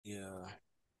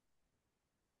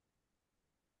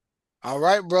All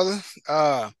right, brother.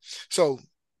 So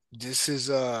this is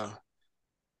the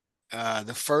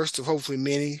first of hopefully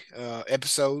many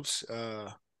episodes.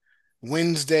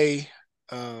 Wednesday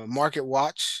Market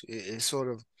Watch is sort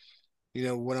of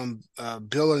what I'm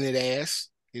billing it as.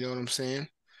 You know what I'm saying?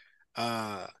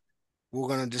 Uh, we're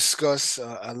gonna discuss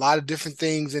a lot of different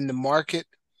things in the market.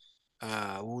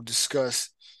 We'll discuss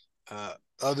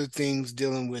other things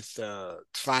dealing with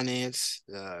finance,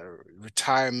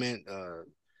 retirement,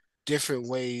 different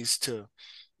ways to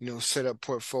set up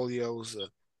portfolios,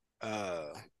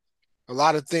 a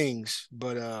lot of things,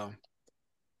 but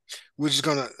we're just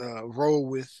gonna roll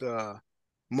with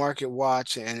market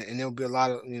watch, and there'll be a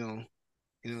lot of a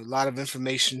lot of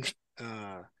information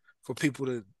for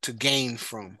people to gain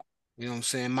from. You know what I'm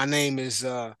saying? My name is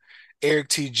Erik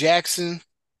T. Jackson,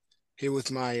 here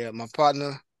with my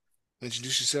partner.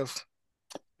 Introduce yourself.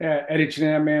 Yeah, Eddie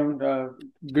Chinea, man,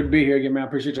 good to be here again, man. I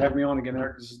appreciate you having me on again,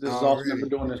 Eric. This is awesome man, for Already,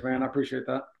 doing this, man. I appreciate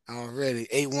that. already.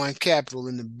 EightOne Capital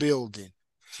in the building.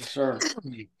 Yes, sir.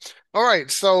 All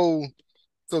right, so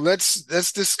let's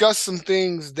discuss some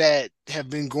things that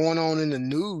have been going on in the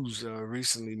news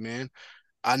recently, man.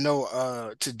 I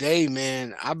know today,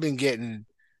 man, I've been getting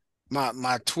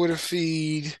my Twitter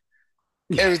feed,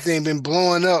 everything been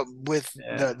blowing up with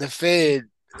Yeah. the Fed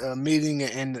meeting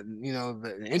and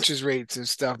the interest rates and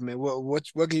stuff, man. What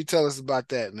can you tell us about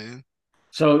that, man?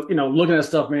 So, looking at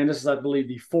stuff, man, this is, I believe,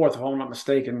 the fourth, if I'm not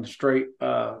mistaken, straight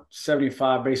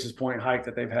 75 basis point hike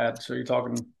that they've had. So you're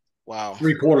talking Wow.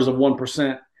 three quarters of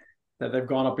 1% that they've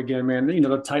gone up again, man.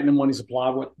 The tightening money supply,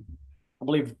 what I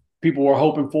believe people were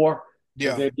hoping for, that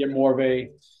Yeah. they'd get more of a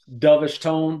dovish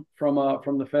tone from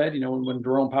the Fed. When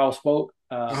Jerome Powell spoke,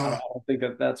 I Uh-huh. don't think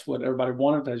that that's what everybody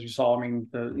wanted, as you saw. I mean,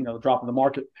 the drop in the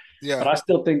market, but Yeah. I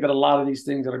still think that a lot of these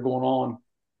things that are going on,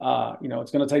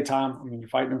 it's going to take time. I mean, you're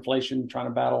fighting inflation, trying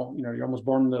to battle. You're almost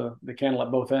burning the candle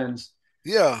at both ends.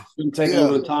 Yeah. It's going to take a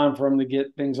little Yeah. bit of time for them to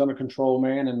get things under control,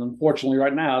 man. And unfortunately,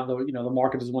 right now, the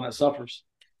market is the one that suffers.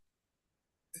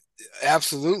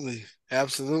 Absolutely.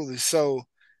 Absolutely. So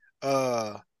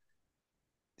uh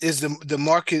is the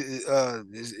market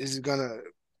is it gonna,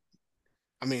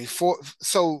 I mean, for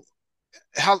so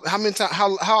how many times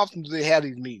how often do they have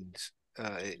these meetings?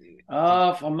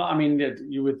 If I'm not, I mean,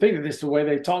 you would think that this is the way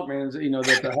they talk, man. That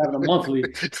they're having a monthly.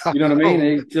 You know what I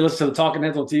mean? Oh, They listen to the talking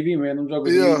heads on TV, man. Them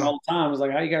jokers meeting yeah, all the time. It's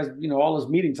like, how you guys, all this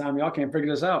meeting time, y'all can't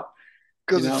figure this out.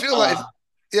 You because it know? feel like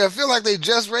yeah, I feel like they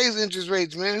just raised interest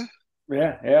rates, man.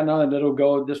 Yeah, yeah, no, and it'll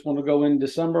go. This one will go in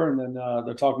December, and then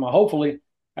they're talking about hopefully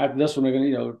after this one they're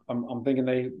gonna, I'm thinking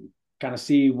they kind of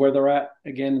see where they're at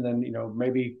again, and then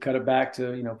maybe cut it back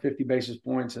to 50 basis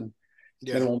points, and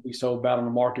then Yeah. it won't be so bad on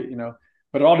the market.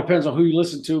 But it all depends on who you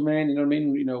listen to, man. You know what I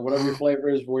mean? Whatever your Uh-huh. flavor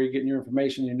is, where you're getting your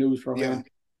information, your news from, Yeah. man.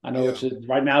 I know Yeah.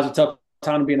 right now is a tough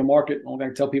time to be in the market. Only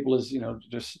thing I tell people is,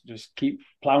 just keep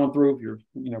plowing through. If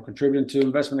you're, contributing to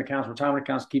investment accounts, retirement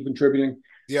accounts, keep contributing.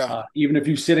 Yeah. Even if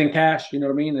you sit in cash, you know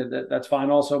what I mean? That's fine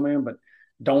also, man. But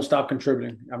don't stop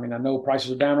contributing. I mean, I know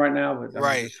prices are down right now, but I mean,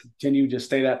 Right. just continue, just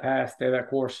stay that path, stay that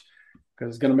course, because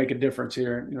it's going to make a difference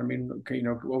here. You know what I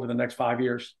mean? Over the next 5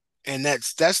 years. And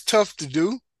that's tough to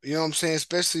do. You know what I'm saying?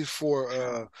 Especially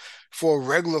for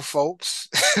regular folks.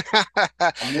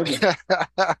 I'm with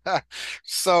you.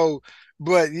 So,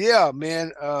 but yeah,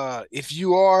 man, if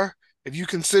you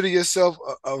consider yourself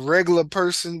a regular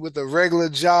person with a regular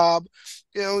job,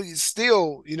 you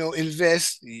still,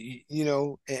 invest,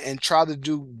 and try to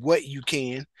do what you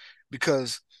can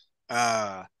because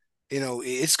uh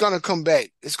it's gonna come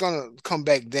back. It's gonna come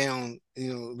back down,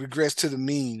 regress to the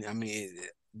mean. I mean,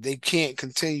 they can't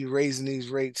continue raising these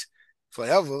rates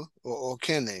forever, or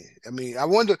can they? I mean, I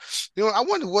wonder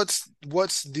what's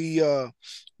the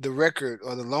record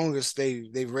or the longest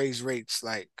they've raised rates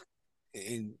like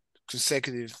in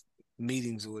consecutive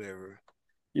meetings or whatever.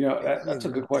 I need That's to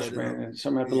a good look that question, man. up. And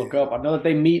something I have to Yeah. look up. I know that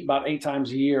they meet about 8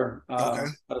 times a year. Okay.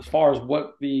 But as far as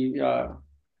what the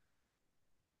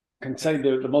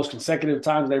most consecutive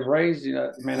times they've raised,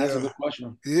 man, that's a Yeah. good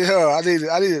question. Yeah, I need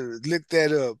to look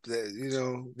that up.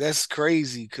 That's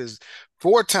crazy because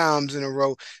four times in a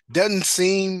row doesn't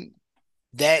seem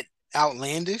that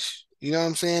outlandish. You know what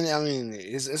I'm saying? I mean,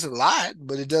 it's a lot,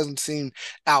 but it doesn't seem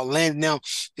outlandish. Now,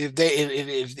 if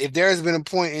there has been a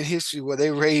point in history where they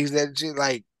raised that shit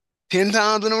like 10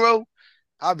 times in a row,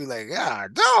 I'll be like, ah,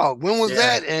 dog, when was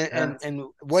Yeah, that? And yeah. and and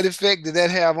what effect did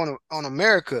that have on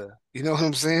America? You know what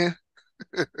I'm saying?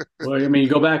 Well, I mean, you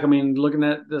go back. I mean, looking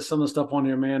at some of the stuff on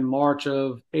here, man. March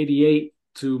of '88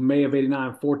 to May of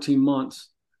 '89, 14 months.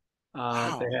 They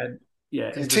Wow. had yeah,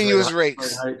 interest rate Continuous rate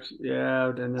rates. hikes. Yeah,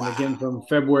 and then again Wow. from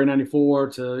February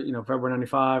 '94 to February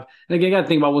 '95. And again, you got to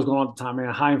think about what's going on at the time,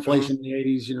 man. High Uh-huh. inflation in the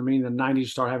 '80s. You know what I mean? The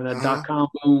 '90s start having that Uh-huh. dot-com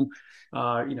boom.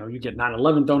 You get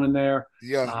 9/11 thrown in there.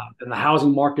 Yeah. Then the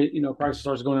housing market, crisis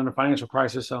starts going into financial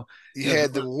crisis. So, You you know,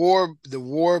 had the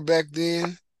war back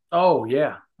then. oh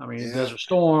yeah, I mean Yeah. Desert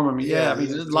Storm. I mean, yeah, Yeah, I mean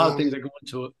the there's a lot of things storm. that go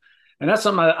into it, and that's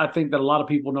something I think that a lot of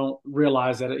people don't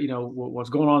realize that what's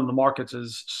going on in the markets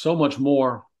is so much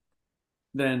more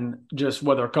than just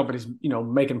whether a company's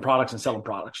making products and selling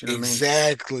products. You know what I mean?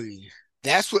 Exactly.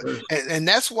 That's what, There's, and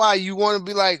that's why you want to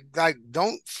be like,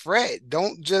 don't fret.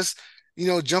 Don't just,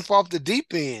 jump off the deep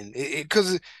end.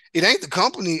 Because it ain't the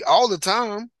company all the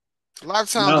time. A lot of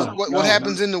times it's no, what no, no.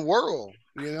 happens in the world.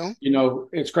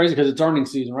 It's crazy because it's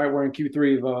earnings season, right? We're in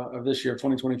Q3 of this year,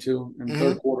 2022, in the Hmm.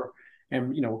 third quarter,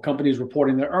 and companies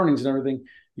reporting their earnings and everything.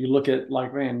 You look at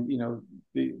like, man,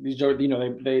 these are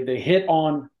they hit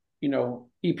on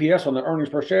EPS on the earnings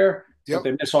per share, but Yep.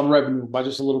 they miss on revenue by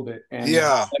just a little bit. And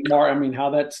Yeah. how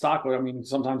that stock, I mean,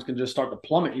 sometimes can just start to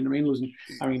plummet. You know what I mean? Losing.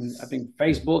 I mean, I think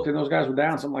Facebook and those guys were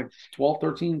down something like 12,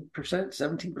 13%,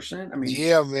 17%. I mean,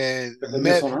 Yeah, man. because they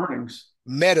miss on earnings.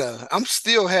 Meta. I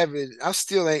still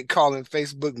ain't calling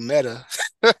Facebook Meta.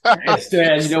 It's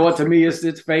still, you know what? To me, it's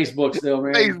Facebook still,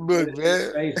 man. Facebook, It's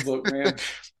man. Facebook, man.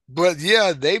 But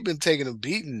yeah, they've been taking a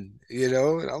beating. And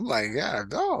I'm like, God,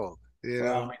 dog, you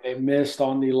Well, I know. mean, they missed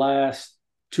on the last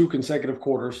two consecutive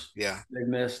quarters. Yeah, They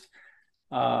missed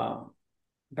uh,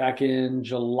 back in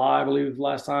July, I believe, was the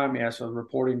last time. Yeah, so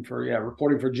reporting for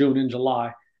June and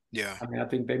July. yeah. I mean, I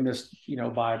think they missed,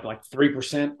 by like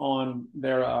 3% on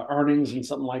their earnings and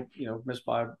something like, missed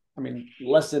by, I mean,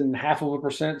 less than half of a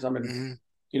percent. So, I mean, Hmm.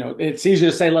 it's easier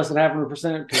to say less than half of a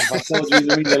percent because if I told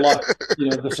you, I mean, they lost,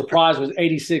 the surprise was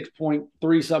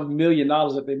 86.3 something million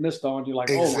dollars that they missed on. You're like,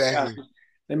 oh my gosh, Exactly.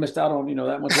 they missed out on,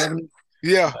 that much revenue.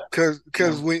 Yeah, But, you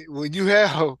because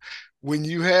know, when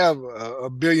you have a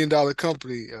 $1 billion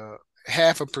company,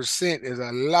 0.5% is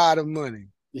a lot of money.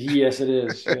 yes, it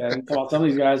is. Yeah. And some of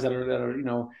these guys that are,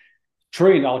 $1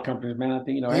 trillion companies, man. I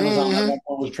think, Amazon at Hmm. one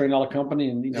point was a $1 trillion company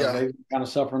and, Yeah, they've kind of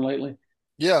suffering lately.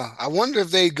 yeah. I wonder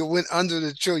if they went under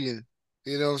the trillion.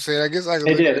 You know what I'm saying? I guess I could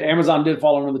They look did. at. Amazon did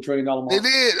fall under the $1 trillion They mark.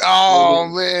 did. They Oh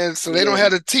did. man, so They they don't did.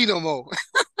 have the T no more.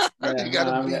 Yeah. You got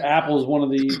to I mean, be. Apple's one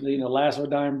of the last of a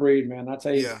dying breed, man. I'd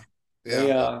say Yeah, they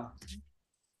yeah,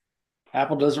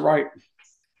 Apple does it right.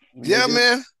 I mean, they yeah, do.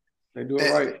 man. They do it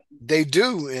Eh, right. They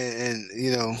do,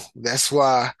 and that's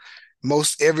why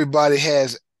most everybody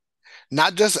has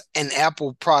not just an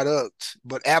Apple product,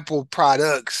 but Apple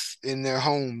products in their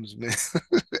homes, man.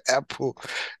 Apple,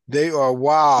 they are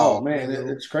Oh wow. man,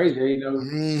 it's crazy.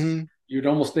 Hmm. You'd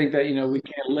almost think that we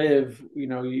can't live.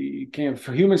 You can't.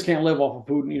 Humans can't live off of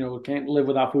food. We can't live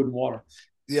without food and water.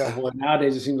 But Yeah, boy,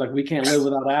 nowadays it seems like we can't live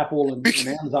without Apple we and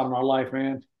Amazon in our life,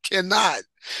 man. cannot.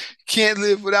 Can't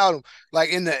live without them. Like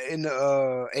in the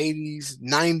 80s,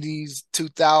 90s,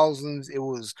 2000s, it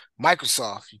was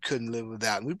Microsoft you couldn't live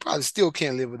without. We probably still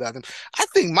can't live without them. I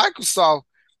think Microsoft,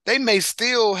 they may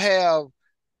still have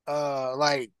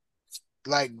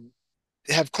like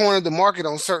have cornered the market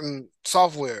on certain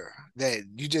software that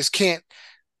you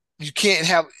can't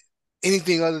have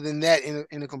anything other than that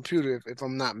in a computer if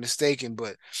I'm not mistaken.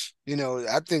 But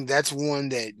I think that's one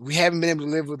that we haven't been able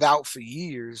to live without for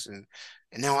years. And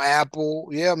now Apple,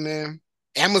 yeah, man.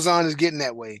 Amazon is getting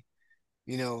that way.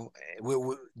 You know, we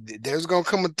there's gonna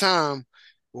come a time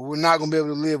where we're not gonna be able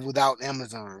to live without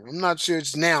Amazon. I'm not sure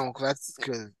it's now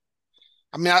because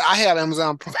I mean I have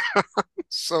Amazon Prime,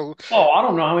 so Oh, I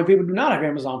don't know how many people do not have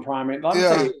Amazon Prime. And let me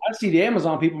tell yeah, you, I see the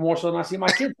Amazon people more so than I see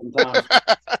my kids sometimes.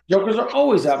 Jokers are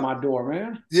always at my door,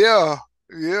 man. yeah,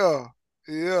 yeah,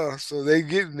 yeah. So they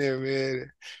getting there,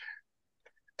 man.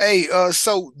 Hey,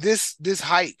 so this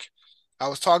hike, I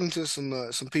was talking to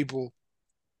some people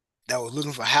that was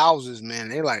looking for houses, man.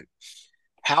 They like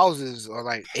houses are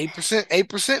like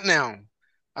 8% now.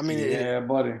 I mean, Yeah,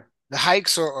 buddy. the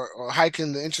hikes are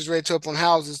hiking the interest rates up on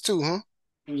houses too, huh?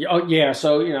 Yeah, oh, yeah.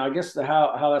 So, I guess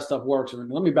how that stuff works. I mean,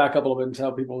 let me back up a little bit and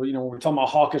tell people, when we're talking about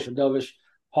hawkish or dovish,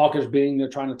 hawkish being they're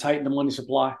trying to tighten the money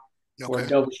supply, where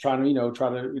Okay, dovish trying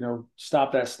to,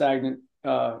 stop that stagnant,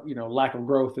 lack of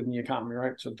growth in the economy,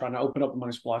 right? So trying to open up the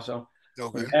money supply. So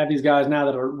when okay, you have these guys now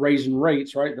that are raising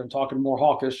rates, right? They're talking more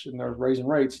hawkish and they're raising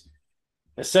rates.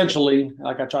 Essentially,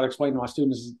 like I try to explain to my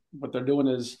students, what they're doing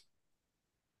is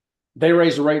they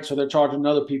raise the rate, so they're charging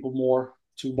other people more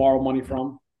to borrow money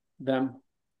from them,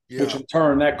 which yeah, in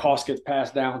turn that cost gets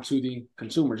passed down to the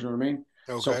consumers. You know what I mean?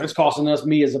 So if okay, it's costing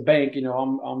me as a bank,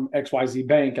 I'm XYZ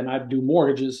Bank and I do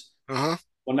mortgages, uh-huh,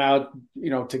 Well,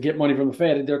 now, to get money from the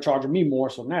Fed, they're charging me more.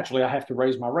 So naturally, I have to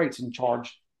raise my rates and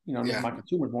charge, Yeah. my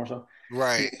consumers more. So,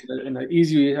 Right. and I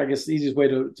guess the easiest way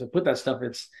to put that stuff,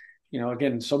 it's,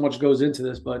 again, so much goes into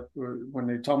this, but when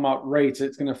they talk about rates,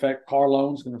 it's going to affect car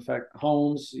loans, it's going to affect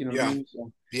homes, you know what I Yeah. mean?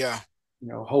 So, Yeah.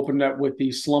 hoping that with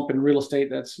the slump in real estate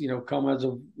that's, come as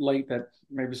of late, that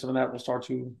maybe some of that will start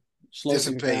to slow things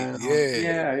Dissipate. down. Yeah.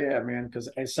 Yeah, yeah, man. Because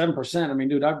at 7%, I mean,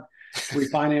 dude, I've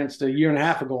refinanced a year and a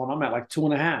half ago and I'm at like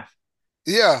 2.5.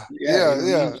 Yeah. Yeah, you Yeah. know what I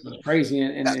Yeah. mean? So it's crazy.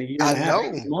 In a year and I a half,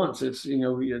 know. 8 months,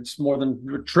 it's more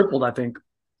than tripled, I think.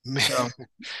 Man, So,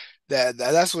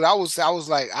 that's what I was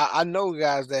like, I know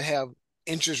guys that have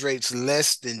interest rates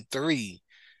less than 3.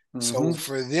 So hmm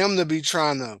for them to be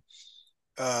trying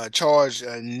to charge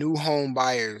new home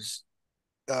buyers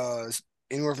uh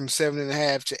anywhere from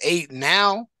 7.5 to 8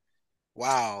 now,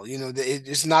 wow,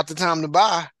 it's not the time to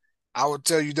buy. I would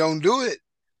tell you don't do it.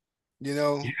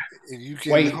 If you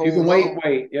can wait, you can hold on.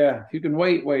 wait. Yeah, if you can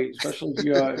wait, especially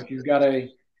if you've got a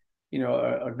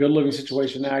good living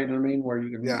situation now, you know what I mean, where you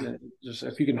can, Yeah. just,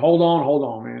 if you can hold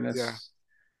on, man. Yeah.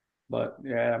 But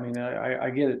yeah, I mean, I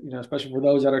get it, especially for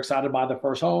those that are excited by the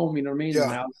first home, you know what I mean? And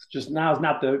Yeah. now is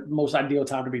not the most ideal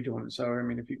time to be doing it. So, I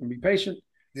mean, if you can be patient,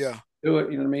 Yeah. do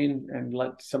it, you know what I mean? And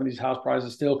let some of these house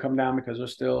prices still come down because they're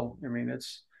still, I mean,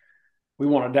 we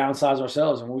want to downsize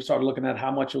ourselves. And when we started looking at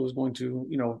how much it was going to,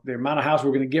 the amount of house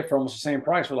we're going to get for almost the same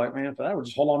price, we're like, man, for that, we'll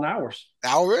just hold on to ours.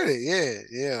 Already, yeah,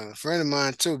 yeah. A friend of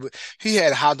mine too, but he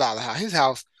had a high dollar house. His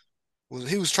house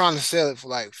he was trying to sell it for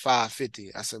like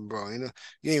 550. I said, bro, you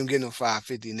ain't gonna get no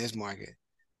 550 in this market.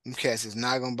 Them cats is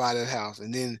not gonna buy that house.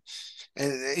 And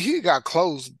he got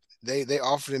close. They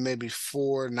offered him maybe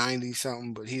 490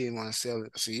 something, but he didn't want to sell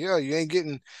it. I said, yeah, you ain't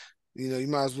getting, you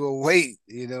might as well wait.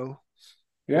 But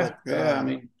Yeah. Yeah. I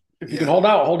mean, if you can yeah, hold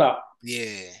out, hold out.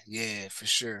 yeah, yeah, for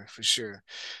sure, for sure.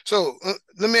 So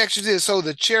let me ask you this. So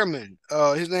the chairman,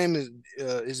 his name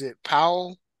is it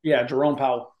Powell? Yeah. Jerome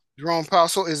Powell. Jerome Powell.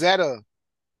 So is that a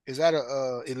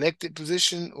elected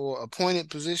position or appointed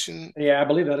position? Yeah, I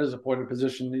believe that is a point of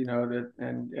position,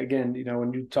 and again,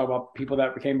 when you talk about people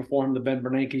that came before him, the Ben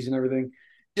Bernanke's and everything,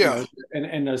 you Yeah. know,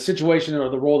 and the situation or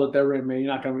the role that they're in, man,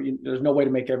 you're not going to, there's no way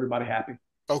to make everybody happy.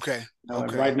 Okay. And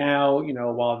Okay. right now,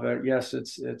 while yes,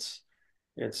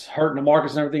 it's hurting the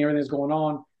markets and everything's going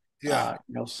on. Yeah.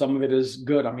 Some of it is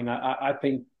good. I mean, I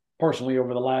think personally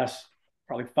over the last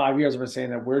probably 5 years, I've been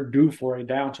saying that we're due for a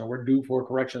downturn. We're due for a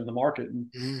correction in the market. And,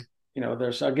 Hmm.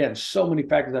 there's again so many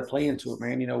factors that play into it,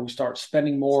 man. We start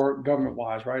spending more government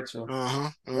wise, right? So Uh-huh.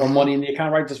 more Uh-huh. money in the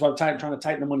economy, right? That's why I'm trying to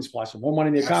tighten the money supply. So more money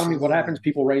in the economy, what Absolutely. happens?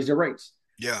 People raise their rates,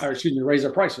 Yeah. or excuse me, raise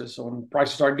their prices. So when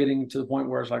prices start getting to the point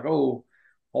where it's like, oh,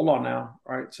 hold on now,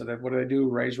 right? So that what do?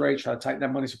 Raise rates, try to tighten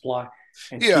that money supply,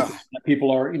 and keep Yeah. it.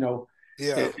 People are,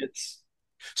 Yeah. it's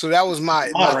So that was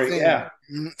my moderate, thing. yeah,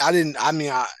 I didn't. I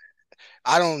mean,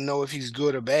 I don't know if he's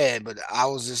good or bad, but I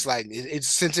was just like, it's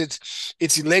since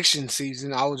it's election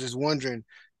season. I was just wondering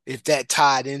if that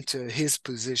tied into his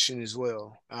position as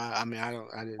well. I mean, I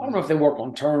I didn't don't know know. if they work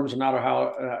on terms or not, or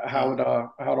Mhm.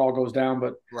 how it all goes down,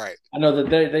 but Right. I know that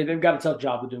they've got a tough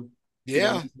job to do.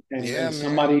 Yeah. Yeah, And man.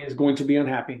 somebody is going to be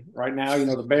unhappy right now.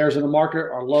 The bears in the market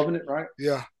are loving it, right?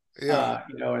 Yeah. Yeah.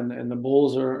 And the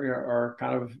bulls are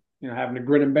kind of having to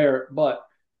grin and bear it. But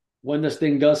when this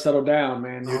thing does settle down,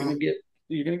 man, Uh-huh.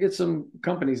 you're gonna get some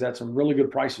companies at some really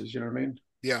good prices. You know what I mean?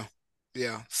 Yeah.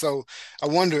 Yeah. So I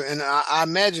wonder, and I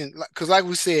imagine, because like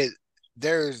we said,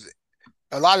 there's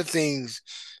a lot of things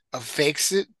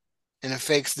affects it and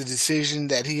affects the decision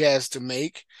that he has to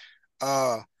make.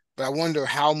 Uh, but I wonder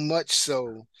how much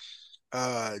so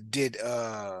did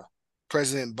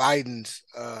President Biden's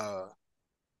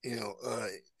you know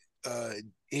uh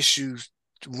issues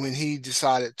when he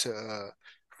decided to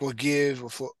forgive or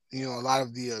for a lot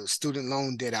of the student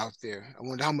loan debt out there. I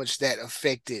wonder how much that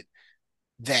affected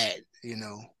that.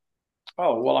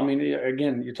 Oh well, I mean,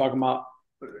 again,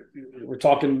 we're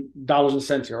talking dollars and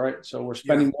cents here, right? So we're Yeah.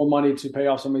 spending more money to pay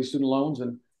off some of these student loans,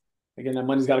 and again, that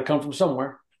money's got to come from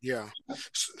somewhere. Yeah.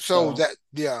 So So that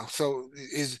yeah. So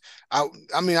is I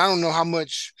I mean I don't know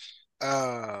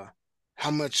uh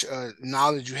how much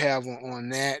knowledge you have on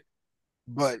that,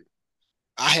 but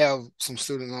I have some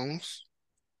student loans.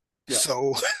 yeah.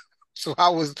 So so I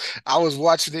was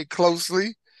watching it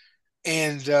closely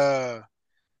and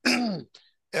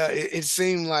it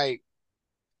seemed like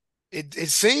it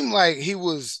seemed like he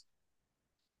was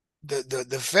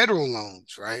the federal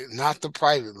loans, right? Not the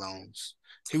private loans.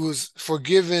 He was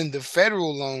forgiving the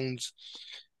federal loans.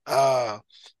 Uh,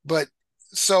 but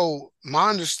so my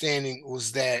understanding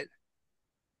was that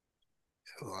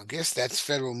Well, I guess that's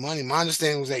federal money. My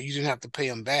understanding was that you didn't have to pay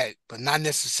them back, but not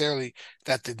necessarily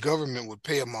that the government would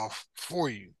pay them off for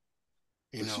you,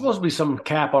 you It's know? supposed to be some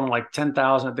cap on like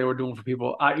 10,000 that they were doing for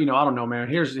people. I don't know, man.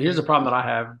 Here's the problem Mhm. that I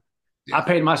have. I Yeah.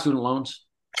 paid my student loans.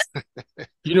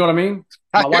 You know what I mean?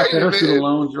 I My hear wife paid you, her student man.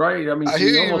 loans, right? I mean, I so hear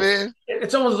you you, almost man.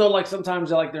 it's almost as though like sometimes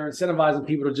they're incentivizing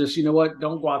people to just, you know what,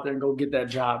 don't go out there and go get that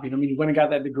job. You know what I mean? You went and got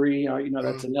that degree, Uh,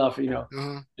 that's enough,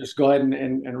 uh, just go ahead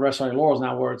and rest on your laurels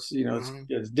now where it's, uh,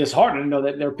 it's disheartening to know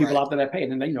that there are people right, out there that pay.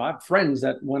 And then, I have friends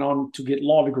that went on to get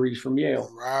law degrees from Yale.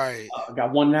 right. I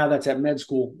got one now that's at med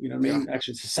school. You know what I Yeah. mean?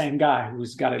 Actually, it's the same guy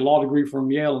who's got a law degree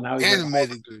from Yale and now he's at And a Harvard.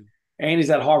 medical. And he's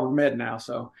at Harvard Med now.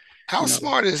 So, How you know,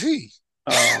 smart is he?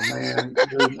 oh man,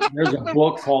 there's a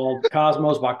book called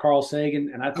Cosmos by Carl Sagan,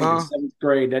 and I think in Uh, seventh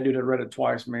grade that dude had read it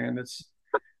twice. Man,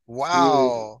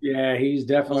 wow. yeah, he's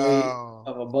definitely Wow.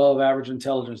 of above average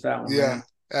intelligence. That one, Yeah, man. I've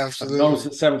known him absolutely.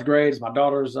 since seventh grade. He's my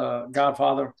daughter's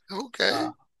godfather. Uh, Okay.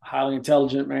 highly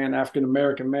intelligent man, African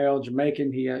American male,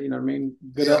 Jamaican. He, you know what I mean,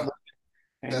 good Yeah, up,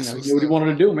 and that's he what's knew what he up. wanted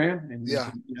to do, man, and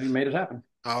Yeah, he made it happen.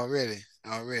 already,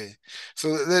 already. So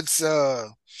let's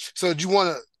so do you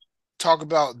want to talk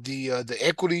about the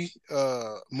equity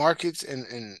markets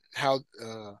and how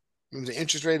the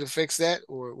interest rate affects that,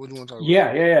 or what do you want to talk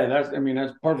about? Yeah.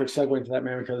 That's perfect segue into that,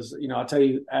 man, because I'll tell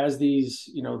you, as these,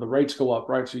 the rates go up,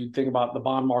 right? So you think about the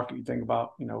bond market, you think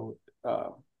about,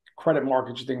 credit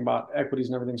markets, you think about equities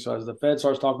and everything. So as the Fed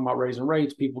starts talking about raising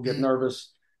rates, people get Mhm.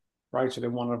 nervous, right? So they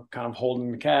want to kind of hold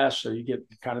in the cash. So you get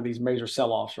kind of these major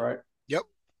sell-offs, right? Yep.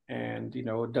 And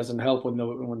it doesn't help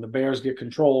when the bears get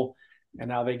control and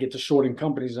now they get to shorting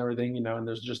companies and everything, and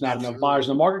there's just not enough Absolutely. buyers in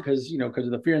the market because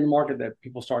of the fear in the market that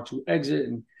people start to exit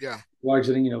and Yeah.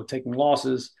 exiting, taking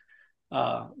losses.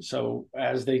 So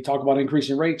as they talk about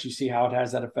increasing rates, you see how it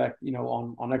has that effect,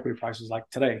 on equity prices. Like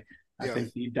today, I Yeah.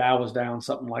 think the Dow was down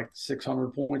something like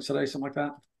 600 points today, something like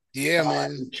that. Yeah,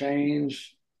 Five man. and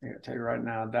change. I gotta tell you right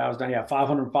now, Dow's down. Yeah,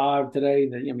 505 today.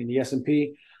 The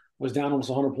S&P was down almost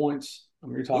 100 points. I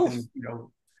mean, you're Oof.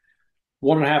 talking,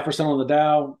 1.5% on the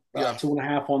Dow, Yeah.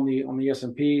 2.5 on the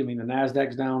S&P. I mean, the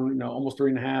Nasdaq's down, almost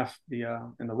 3.5.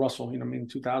 And the Russell,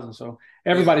 2,000. So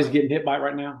Yeah. everybody's getting hit by it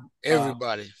right now.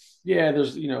 Everybody. Yeah,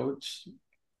 there's, it's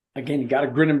again, you got to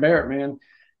grin and bear it, man.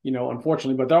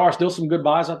 Unfortunately, but there are still some good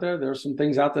buys out there. There's some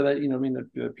things out there that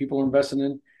that people are investing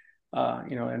in,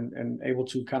 and able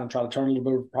to kind of try to turn a little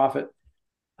bit of profit.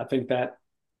 I think that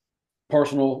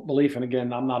personal belief, and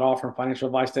again, I'm not offering financial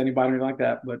advice to anybody or anything like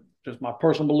that, but just my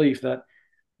personal belief that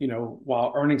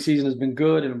while earning season has been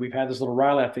good and we've had this little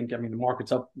rally, I think the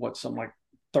market's up something like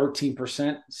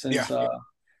 13% Yeah.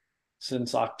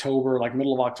 since October, like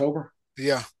middle of October.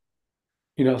 Yeah.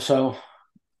 So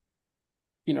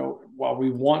while we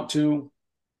want to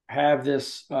have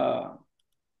this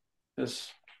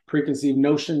preconceived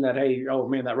notion that, hey, oh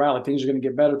man, that rally, things are going to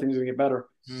get better, things are going to get better.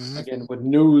 Hmm. Again, with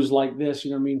news like this,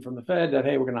 from the Fed that,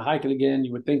 hey, we're going to hike it again,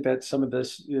 you would think that some of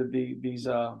these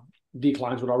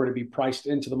declines would already be priced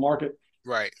into the market.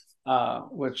 Right.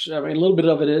 Which I mean, a little bit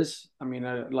of it is. I mean,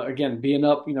 again, being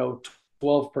up, 12%,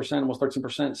 almost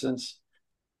 13% since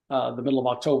the middle of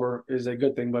October is a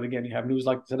good thing. But again, you have news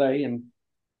like today, and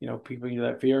people,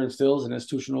 that fear instills, and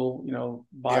institutional,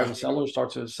 buyers Yeah. and sellers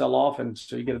start to sell off, and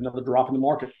so you get another drop in the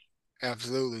market.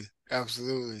 Absolutely.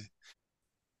 Absolutely.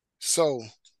 So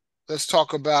let's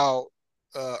talk about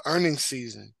earnings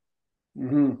season.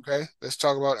 Mm-hmm. Okay. Let's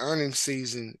talk about earnings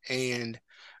season and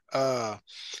uh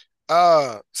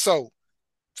so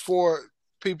for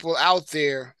people out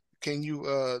there, can you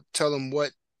tell them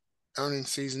what earnings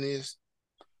season is?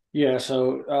 Yeah,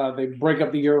 so they break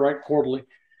up the year right quarterly,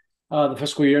 the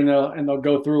fiscal year, and they'll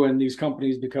go through, and these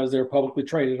companies, because they're publicly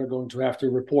traded, are going to have to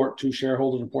report to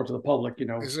shareholders, report to the public, Yes,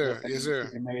 what sir. Yes, sir.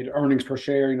 they made, earnings per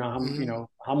share, Hmm.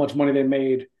 how much money they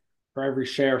made for every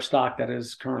share of stock that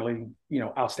is currently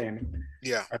outstanding.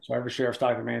 Yeah. Right, so every share of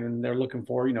stock demand, and they're looking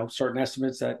for certain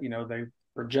estimates that they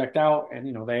project out, and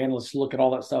the analysts look at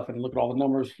all that stuff and look at all the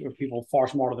numbers. People far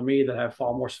smarter than me that have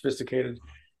far more sophisticated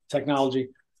technology,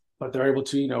 but they're able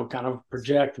to kind of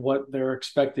project what they're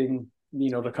expecting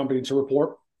the company to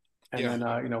report. And Yeah.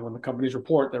 then when the companies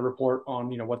report, they report on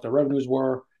what their revenues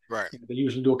were. Right. They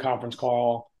usually do a conference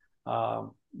call,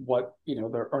 what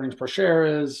their earnings per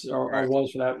share is, or Right.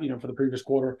 was for that for the previous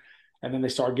quarter, and then they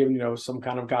start giving some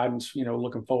kind of guidance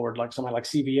looking forward, like somebody like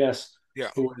CVS, Yeah.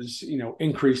 who has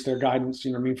increased their guidance,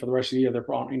 what I mean, for the rest of the year. They're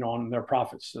on on their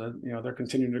profits. They're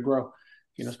continuing to grow.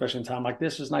 Especially in time like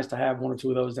this, it's nice to have one or two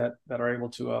of those that are able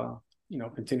to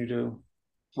continue to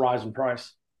rise in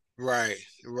price. Right.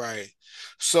 Right.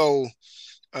 So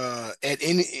at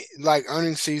any like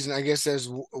earnings season, I guess there's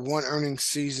one earnings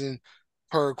season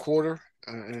per quarter.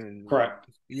 and Correct.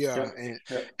 yeah, Yep.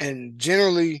 Yep. and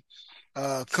generally,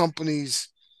 companies,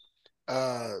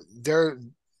 there's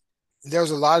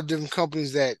a lot of different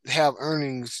companies that have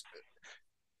earnings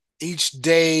each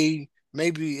day.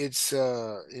 Maybe it's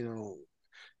throughout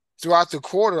the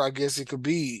quarter. I guess it could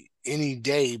be any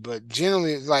day, but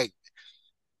generally it's like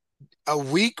a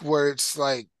week where it's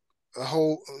like a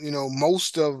whole,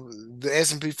 most of the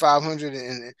S&P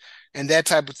 500 and that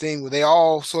type of thing, where they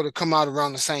all sort of come out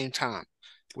around the same time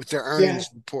with their Yeah. earnings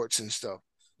reports and stuff.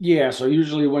 Yeah. So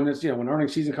usually when it's, when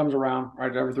earnings season comes around,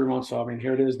 right, every 3 months. So I mean,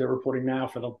 here it is. They're reporting now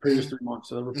for the previous Hmm. 3 months.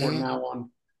 So they're reporting Hmm. now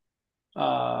on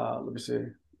let me see.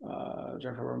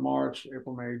 January, February, March,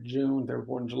 April, May, June. They're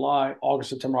reporting July, August,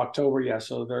 September, October. Yeah,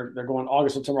 so they're going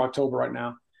August, September, October right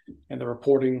now, and they're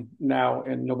reporting now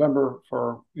in November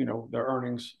for their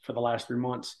earnings for the last 3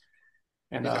 months.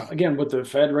 And Yeah. again, with the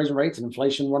Fed raising rates and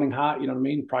inflation running hot, you know what I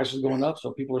mean. Prices going up,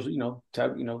 so people are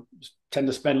tend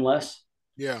to spend less,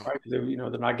 Yeah. right?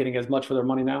 They're not getting as much for their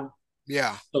money now,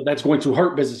 Yeah. so that's going to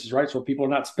hurt businesses, right? So if people are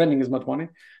not spending as much money.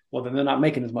 Well, then they're not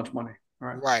making as much money, all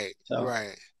right? Right. So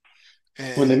Right.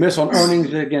 when they And miss on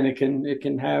earnings, again, it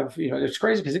can have it's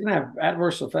crazy because it can have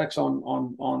adverse effects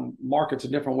on markets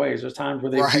in different ways. There's times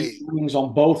where they beat right. earnings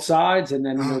on both sides, and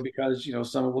then Uh-huh. because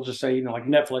some will just say like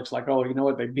Netflix, like, oh, you know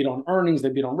what, they beat on earnings, they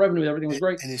beat on revenue, everything was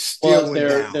great, And it still but went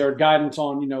their down. their guidance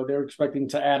on they're expecting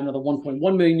to add another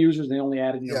 1.1 million users, and they only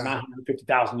added Yeah.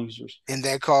 950,000 users, And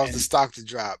that caused the and stock to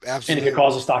drop. it could Absolutely.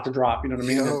 cause the stock to drop. You know what I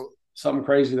mean? That Yo. something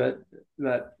crazy that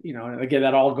and again,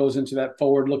 that all goes into that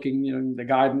forward looking, the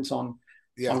guidance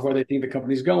Yeah. on where they think the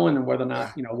company's going and whether or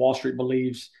not Yeah. Wall Street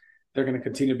believes they're going to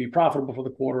continue to be profitable for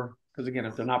the quarter. Because again,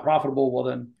 if they're not profitable, well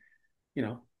then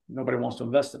nobody wants to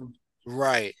invest in them.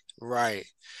 Right. Right.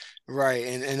 Right.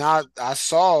 And I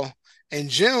saw, and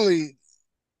generally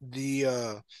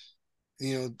the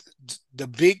the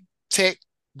big tech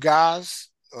guys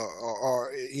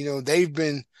are, they've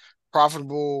been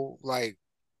profitable like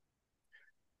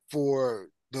for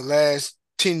the last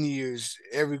 10 years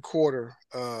every quarter.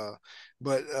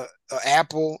 But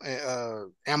Apple,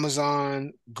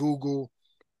 Amazon, Google,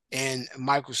 and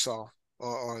Microsoft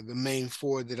are the main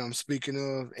four that I'm speaking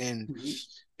of. And Mm-hmm.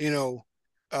 you know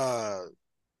uh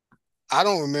I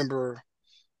don't remember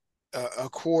a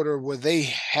quarter where they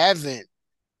haven't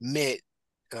met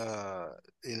uh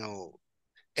you know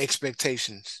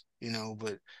expectations,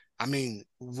 but I mean,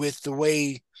 with the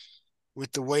way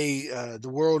the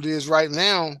world is right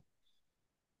now,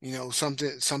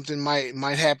 something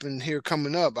might happen here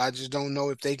coming up. I just don't know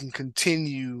if they can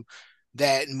continue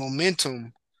that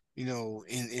momentum,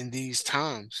 in these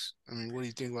times. I mean, what do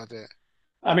you think about that?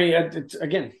 I mean,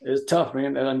 again, it's tough,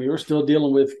 man. And I mean, we're still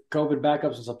dealing with COVID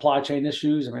backups and supply chain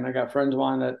issues. I mean, I got friends of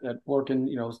mine that work in,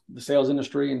 the sales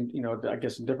industry and, I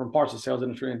guess in different parts of the sales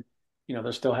industry. And,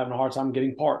 they're still having a hard time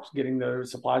getting parts, getting the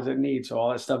supplies they need. So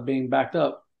all that stuff being backed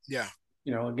up, Yeah,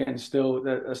 again, still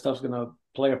that stuff's going to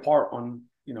play a part on,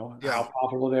 yeah, how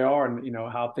profitable they are and,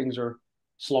 how things are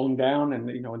slowing down and,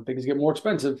 when things get more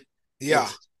expensive, yeah.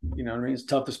 it's, what I mean? It's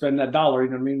tough to spend that dollar. You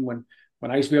know what I mean?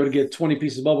 When I used to be able to get 20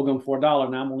 pieces of bubble gum for $1,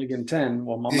 now I'm only getting 10.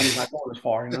 Well, my Yeah. money's not going as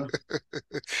far.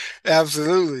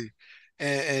 Absolutely.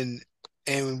 And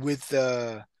with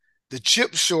the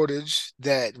chip shortage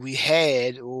that we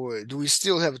had, or do we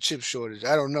still have a chip shortage?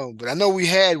 I don't know, but I know we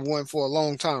had one for a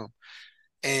long time.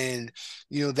 And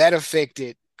that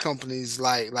affected companies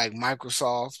like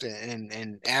Microsoft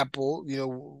and Apple,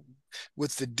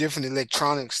 with the different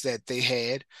electronics that they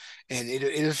had, and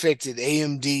it affected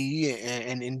AMD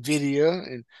and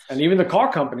Nvidia And even the car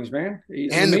companies, man. You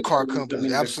know what I and the mean? car I companies.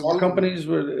 mean, the car Absolutely. companies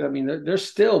were. I mean, they're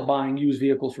still buying used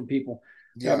vehicles from people.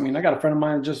 Yeah, I Yeah. mean, I got a friend of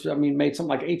mine that just, made something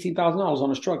like $18,000 on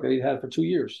his truck that he had for 2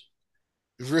 years.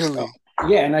 So, Really.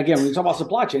 yeah, and again, when you talk about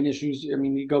supply chain issues, I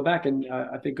mean, you go back and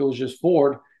I think it was just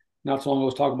Ford not so long ago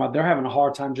was talking about they're having a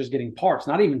hard time just getting parts,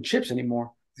 not even chips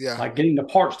anymore, Yeah. like getting the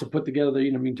parts to put together,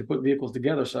 to put vehicles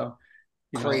together. So, all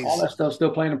Crazy. that stuff's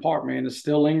still playing a part, man. It's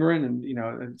still lingering, and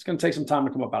it's going to take some time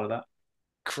to come up out of that.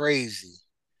 Crazy.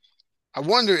 I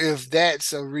wonder if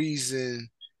that's a reason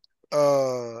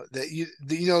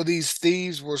that these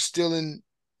thieves were stealing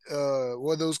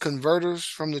were those converters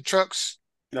from the trucks,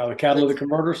 The the catalytic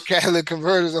converters. catalytic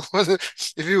converters. I wonder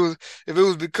if it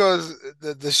was because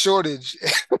the shortage.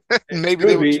 It Maybe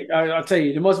they could were. be. I'll tell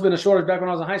you, there must have been a shortage back when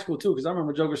I was in high school too, because I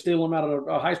remember Joker stealing them out of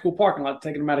a high school parking lot,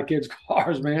 taking them out of kids'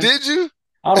 cars, man. Did you?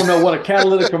 I don't know what a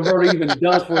catalytic converter even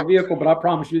does for a vehicle, but I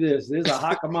promise you this is a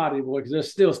hot commodity, boy, because they're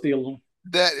still stealing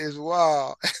That is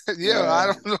wild. Yeah, I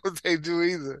them. don't know if they do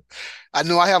either. I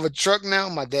know I have a truck now,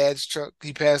 my dad's truck.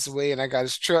 He passed away and I got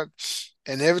his truck.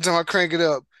 And every time I crank it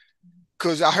up,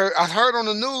 Cause I heard on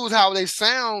the news how they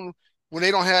sound when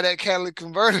they don't have that catalytic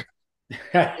converter.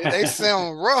 They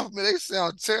sound rough, man. They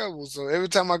sound terrible. So every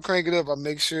time I crank it up, I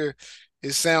make sure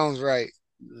it sounds right.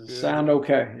 Yeah, Sound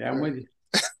okay? Yeah, I'm right. with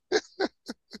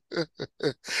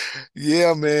you.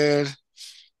 Yeah, man.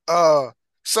 Uh,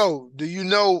 so do you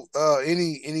know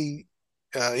any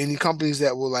companies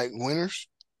that were like winners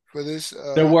for this?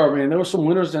 There were, man. There were some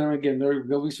winners, and again,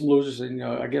 there'll be some losers. And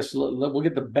I guess we'll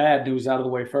get the bad news out of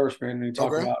the way first, man. And you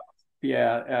talk Okay. about,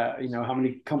 yeah, how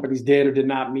many companies did or did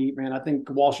not meet, man. I think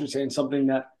Wall Street's saying something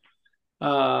that,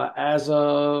 as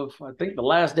of I think the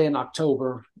last day in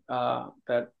October,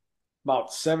 that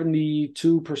about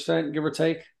 72%, give or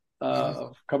take, Hmm.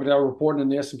 of companies that were reporting in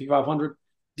the S&P 500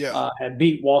 Yeah. had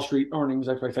beat Wall Street earnings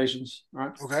expectations.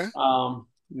 Right. Okay.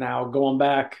 Now going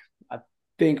back, I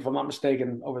think if I'm not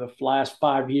mistaken, over the last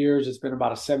 5 years, it's been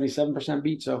about a 77%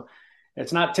 beat. So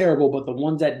it's not terrible, but the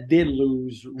ones that did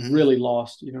lose Hmm. really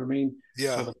lost. You know what I mean? So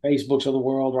Yeah. the Facebooks of the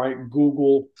world, right?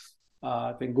 Google,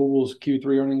 I think Google's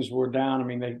Q3 earnings were down. I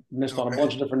mean, they missed on a Okay.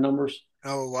 bunch of different numbers.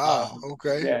 Oh wow.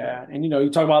 Okay. Yeah, and you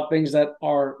talk about things that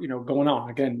are going on.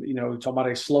 Again, you talk about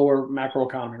a slower macro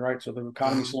economy, right? So the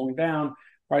economy Uh-huh. slowing down,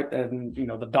 right? And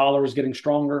the dollar is getting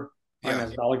stronger, right? And Yeah. as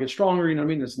the dollar gets stronger, you know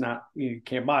what I mean? It's not you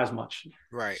can't buy as much.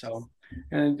 Right. So,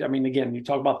 and I mean, again, you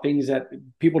talk about things that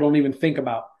people don't even think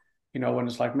about, when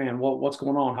it's like, man, what's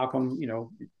going on? How come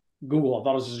Google? I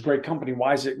thought this was a great company.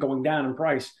 Why is it going down in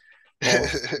price? Well,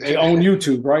 they own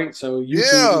YouTube, right? So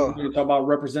YouTube, Yeah. you talk about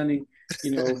representing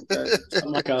something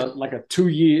like a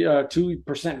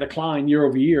 2% decline year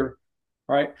over year,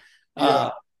 right?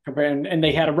 Yeah. Comparing, and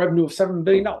they had a revenue of $7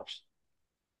 billion,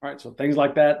 right? So things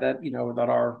like that that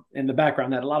are in the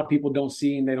background that a lot of people don't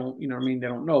see and they don't what I mean they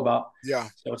don't know about. Yeah.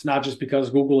 So it's not just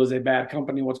because Google is a bad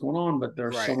company, what's going on, but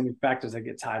there's so Right. many factors that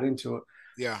get tied into it.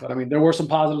 Yeah. But I mean, there were some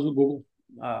positives with Google.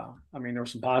 I mean, there were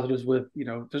some positives with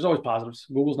there's always positives.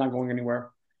 Google's not going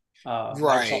anywhere. Microsoft's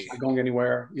Right. not going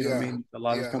anywhere. You know what I Yeah. mean? A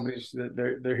lot of these Yeah. companies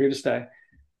they're here to stay.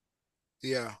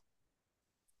 Yeah.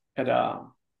 And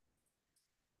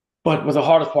but what the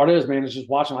hardest part is, man, is just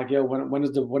watching like, yo, when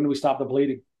do we stop the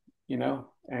bleeding?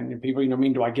 And people, I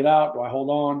mean, do I get out? Do I hold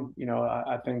on?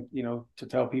 I think, to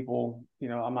tell people,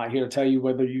 I'm not here to tell you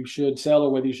whether you should sell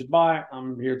or whether you should buy.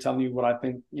 I'm here telling you what I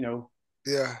think,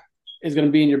 Yeah. is going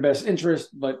to be in your best interest.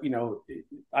 But,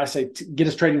 I say get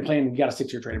a trading plan. You got to stick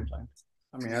to your trading plan.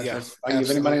 I mean, Yeah. that's if I can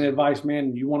give anybody any Absolutely. advice, man,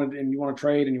 and you want to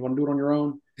trade and you want to do it on your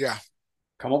own, Yeah.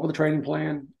 come up with a trading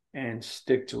plan and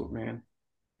stick to it, man,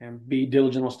 and be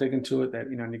diligent on sticking to it. That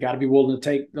and you got to be willing to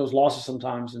take those losses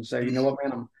sometimes and say, you know Hmm. what,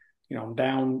 man, I'm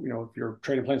down. If your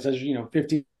trading plan says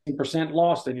 15%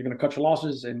 loss, then you're going to cut your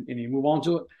losses and you move on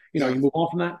to it. Yeah. You move on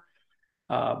from that.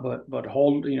 But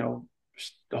hold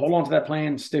on to that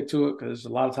plan, stick to it, because a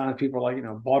lot of times people are like,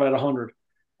 bought at 100.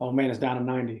 Oh man, it's down to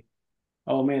 90.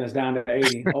 Oh man, it's down to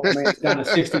 80. Oh man, it's down to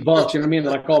 $60. You know what I mean?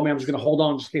 They're like, oh man, I'm just going to hold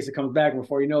on just in case it comes back. And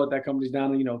before you know it, that company's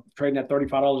down to trading at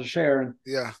 $35 a share. And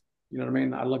Yeah. you know what I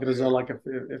mean? I look at it as though Yeah. like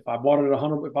if I bought it at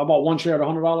 100, if I bought one share at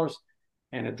 $100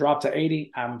 and it dropped to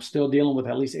 80, I'm still dealing with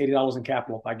at least $80 in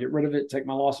capital. If I get rid of it, take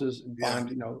my losses and Yeah.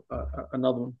 find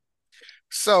another one.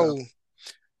 So So,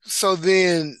 so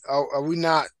then are we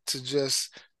not to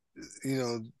just,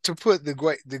 to put the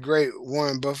great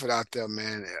Warren Buffett out there,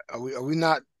 man? Are we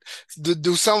not,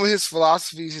 do some of his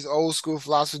philosophies, his old school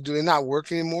philosophy, do they not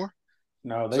work anymore?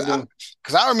 no, So they do.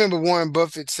 because I remember Warren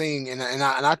Buffett saying, and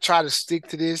I try to stick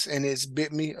to this, and it's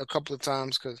bit me a couple of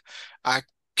times because I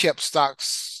kept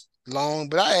stocks long,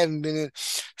 but I haven't been in.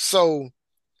 So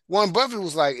Warren Buffett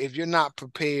was like, if you're not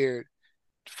prepared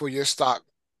for your stock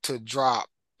to drop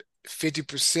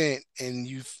 50% and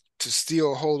you to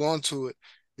still hold on to it,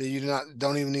 then you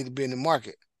don't even need to be in the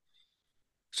market.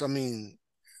 So I mean,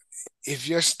 if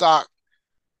your stock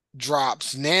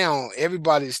drops now,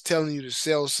 everybody's telling you to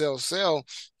sell, sell, sell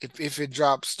if it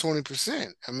drops 20%.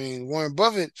 I mean, Warren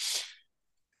Buffett,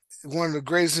 one of the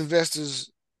greatest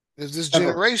investors of this Ever.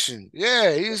 generation.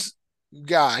 Yeah, he's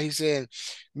guy. He said,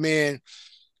 man,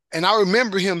 and I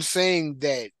remember him saying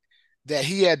that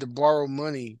he had to borrow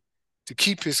money to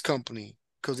keep his company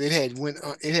because it had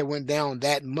went down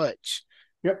that much.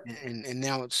 Yep. And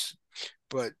now it's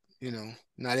but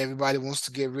not everybody wants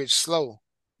to get rich slow.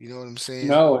 You know what I'm saying?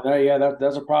 No, yeah,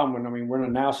 that's a problem. When I mean, we're in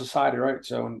a now society, right?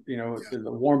 So, Yeah.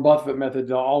 the Warren Buffett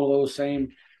method, all of those same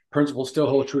principles still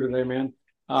hold true today, man.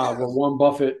 Yeah. Where Warren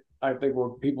Buffett, I think, where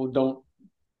people don't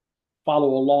follow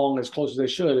along as close as they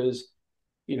should is,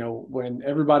 when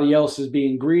everybody else is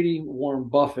being greedy, Warren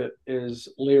Buffett is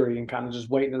leery and kind of just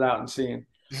waiting it out and seeing.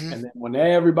 Hmm. And then when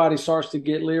everybody starts to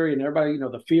get leery and everybody,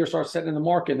 the fear starts setting in the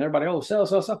market and everybody, oh, sell,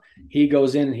 sell, sell, he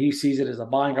goes in and he sees it as a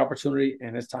buying opportunity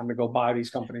and it's time to go buy these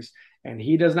companies. And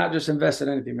he does not just invest in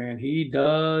anything, man. He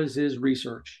does his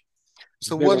research. He's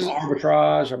So big what on is,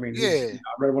 arbitrage. I mean, yeah.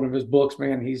 I read one of his books,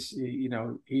 man. He's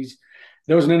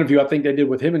there was an interview I think they did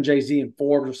with him and Jay Z and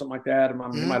Forbes or something like that. I mean,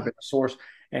 it might Hmm. have been a source.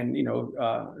 And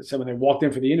so when they walked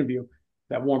in for the interview,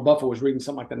 that Warren Buffett was reading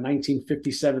something like the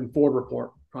 1957 Ford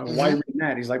report. I'm like, why are Hmm. you reading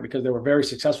that? He's like, because they were very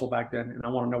successful back then, and I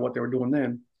want to know what they were doing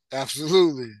then.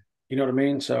 Absolutely. You know what I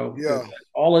mean? So Yeah.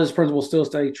 all of his principles still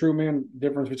stay true, man.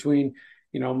 Difference between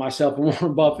myself and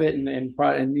Warren Buffett and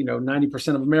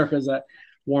 90% of America is that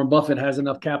Warren Buffett has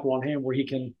enough capital on hand where he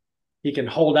can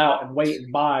hold out and wait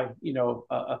and buy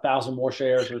 1,000 more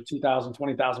shares or 2,000,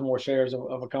 20,000 more shares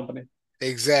of a company.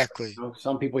 Exactly.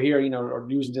 Some people here are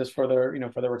using this for their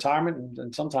retirement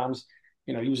and sometimes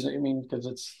using it. I mean, because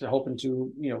it's hoping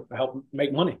to help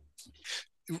make money.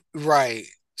 Right.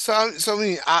 So I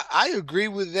mean, I agree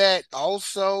with that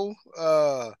also,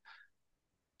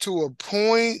 to a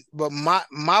point, but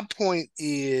my point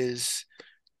is,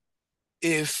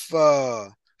 if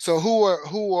so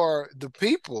who are the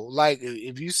people? Like,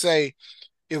 if you say,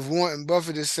 if Warren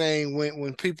Buffett is saying,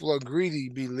 when people are greedy,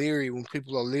 be leery, when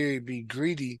people are leery, be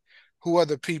greedy, who are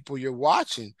the people you're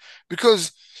watching?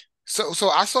 Because so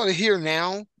I sort of hear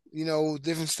now,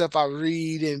 different stuff I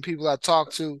read and people I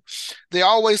talk to, they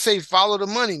always say follow the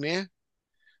money, man.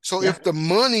 So Yeah. if the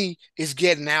money is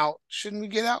getting out, shouldn't we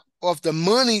get out? Or if the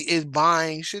money is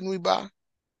buying, shouldn't we buy?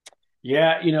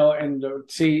 Yeah, and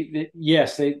see,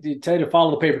 yes, they tell you to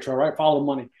follow the paper trail, right? Follow the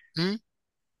money. Hmm?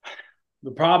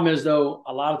 The problem is, though,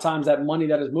 a lot of times that money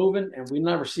that is moving, and we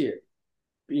never see it.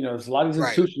 There's a lot of these Right.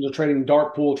 institutions are trading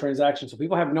dark pool transactions, so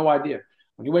people have no idea.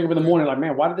 When you wake up in the Okay. morning, like,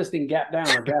 man, why did this thing gap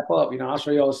down or gap up? I'll show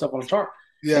you all this stuff on the chart,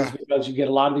 and it's Yeah. because you get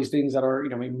a lot of these things that are,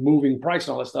 moving price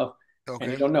and all that stuff, and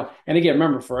you Okay. don't know. And again,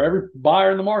 remember, for every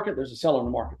buyer in the market, there's a seller in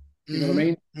the market. You know what I Hmm.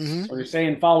 mean? Hmm. So you're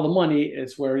saying follow the money.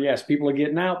 It's where yes, people are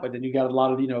getting out, but then you got a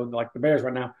lot of like the bears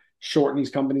right now, shorting these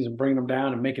companies and bringing them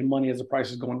down and making money as the price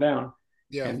is going down.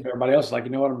 Yeah. And everybody else is like, you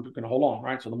know what, I'm going to hold on,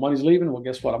 right? So the money's leaving. Well,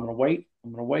 guess what? I'm going to wait.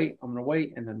 I'm going to wait. I'm going to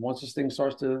wait. And then once this thing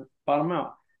starts to bottom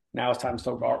out, now it's time to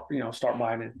start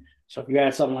buying it. So if you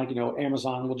had something like,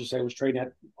 Amazon, we'll just say was trading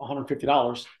at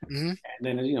 $150, Hmm. and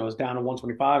then it's down to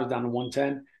 125, it's down to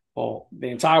 110. Well, the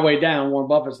entire way down, Warren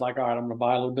Buffett's like, all right, I'm going to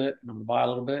buy a little bit, and I'm going to buy a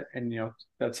little bit, and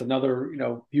that's another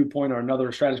viewpoint or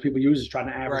another strategy people use is trying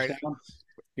to average Right. down.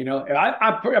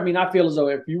 I mean, I feel as though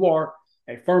if you are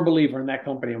a firm believer in that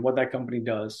company and what that company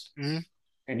does, Hmm.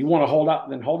 and you want to hold out,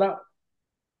 then hold out.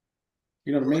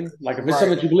 You know what I Right. mean? Like if it's Right.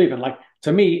 something that you believe in, like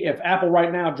to me, if Apple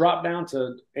right now dropped down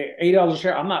to $8 a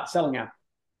share, I'm not selling Apple,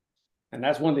 and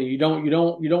that's one thing. You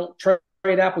don't trade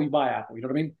Apple, you buy Apple. You know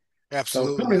what I mean? So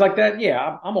Absolutely. companies like that,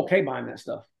 yeah, I'm okay buying that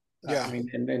stuff. I Yeah. mean,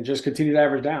 and just continue to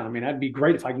average down. I mean, that'd be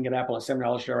great if I can get Apple at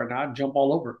 $7 a share right now. I'd jump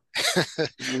all over it.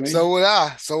 You know what I mean? So would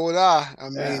I. So would I. I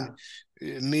mean,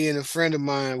 Yeah, me and a friend of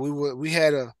mine, we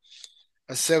had a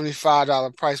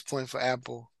 $75 price point for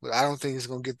Apple, but I don't think it's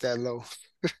gonna get that low.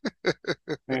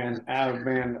 man,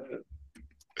 man.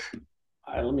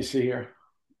 Let me see here.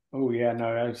 Oh yeah,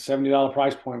 no, $70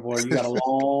 price point, boy. You got a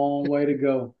long way to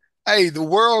go. Hey, the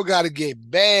world got to get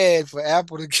bad for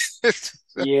Apple to get.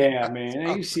 Yeah, man.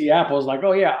 And you see Apple's like,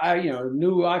 oh yeah,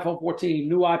 new iPhone 14,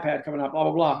 new iPad coming out, blah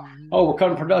blah blah. Oh, we're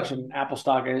cutting production. Apple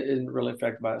stock isn't really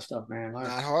affected by that stuff, man. Like,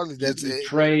 Not hardly. you, That's you it.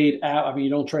 trade. I mean, you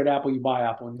don't trade Apple, you buy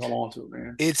Apple, and you hold on to it,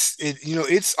 man.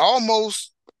 It's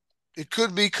almost, it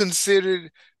could be considered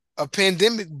a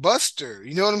pandemic buster.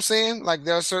 You know what I'm saying? Like,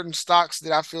 there are certain stocks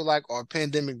that I feel like are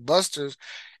pandemic busters,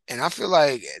 and I feel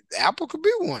like Apple could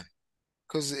be one,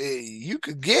 because you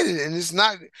could get it, and it's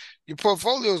not, your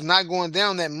portfolio is not going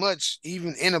down that much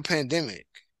even in a pandemic,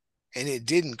 and it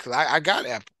didn't, because I got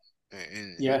Apple,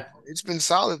 and Yeah, it's been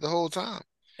solid the whole time.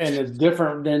 and it's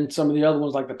different than some of the other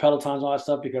ones like the Pelotons and all that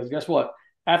stuff because guess what?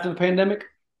 After the pandemic,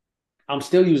 I'm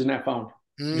still using that phone.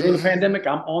 During the Hmm. pandemic,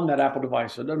 I'm on that Apple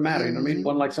device, so it doesn't matter. You know what I mean? Hmm.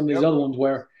 One like some of these Yep. other ones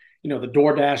where the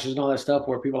Door Dashes and all that stuff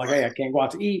where people are like, hey, Right. I can't go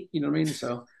out to eat. You know what I mean?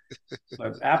 So,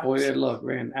 but Apple, look,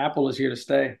 man, Apple is here to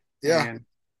stay, Yeah. and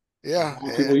as Yeah.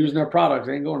 long as people using their products,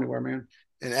 they ain't going anywhere, man.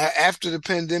 And after the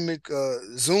pandemic,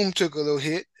 Zoom took a little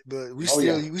hit, but we Oh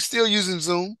still yeah. we still using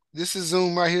Zoom. This is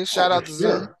Zoom right here. Oh, Shout for out to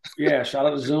Zoom. sure. Yeah, shout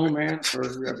out to Zoom, man,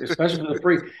 for especially for the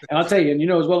free. And I'll tell you, and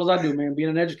as well as I do, man, being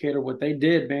an educator, what they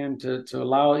did, man, to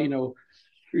allow,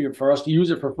 for us to use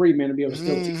it for free, man, to be able to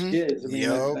still teach Mm-hmm. kids. I mean,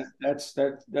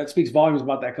 Yep. that speaks volumes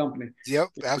about that company. Yep.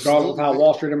 Regardless of Absolutely, how man.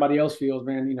 Wall Street or anybody else feels,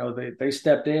 man, they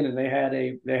stepped in and they had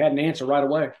an answer right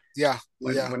away Yeah.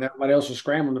 when Yeah. everybody else was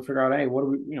scrambling to figure out, hey, what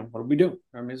do we do?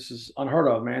 I mean, this is unheard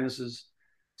of, man. This is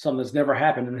something that's never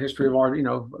happened in the history of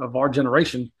our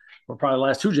generation, or probably the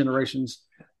last two generations,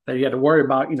 that you had to worry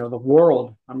about, the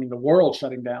world. I mean, the world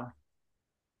shutting down.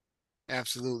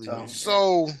 Absolutely, man.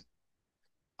 So yeah. So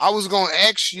I was gonna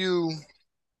ask you when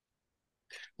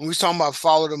we was talking about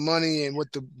follow the money and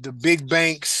what the big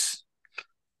banks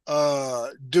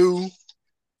do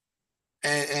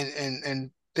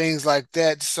and things like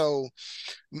that. So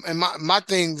and my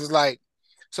thing is like,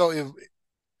 so if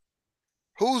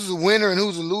who's the winner and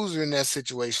who's the loser in that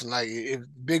situation? Like if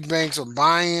big banks are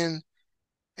buying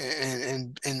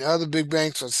and other big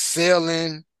banks are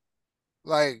selling,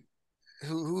 like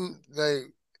who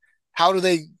like how do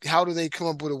they come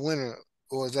up with a winner?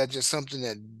 Or is that just something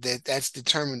that's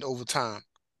determined over time?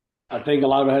 I think a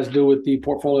lot of it has to do with the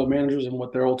portfolio managers and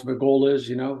what their ultimate goal is,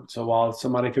 So while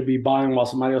somebody could be buying while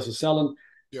somebody else is selling,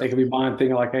 Yeah. they could be buying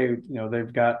thinking like, hey,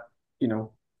 they've got, you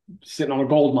know, sitting on a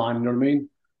gold mine, you know what I mean?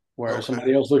 Where Okay.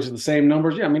 somebody else looks at the same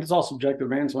numbers. Yeah, I mean, it's all subjective,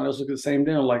 man. Somebody else looks at the same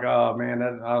deal, like, oh man,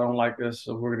 I don't like this,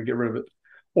 so we're gonna get rid of it.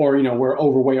 Or, we're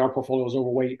overweight, our portfolio is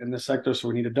overweight in this sector, so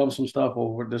we need to dump some stuff,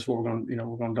 or this is what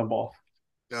we're gonna dump off.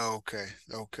 Okay.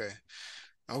 Okay.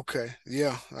 Okay.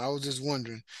 Yeah. I was just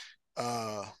wondering.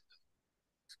 Uh,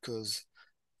 because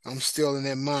I'm still in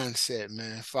that mindset,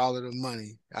 man. Follow the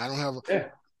money. I don't have Yeah.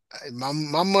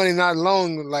 my money not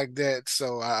long like that,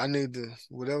 so I need to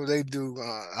whatever they do.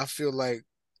 I feel like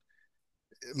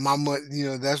my money,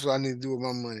 that's what I need to do with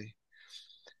my money.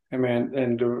 And man,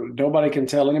 and nobody can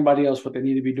tell anybody else what they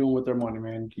need to be doing with their money,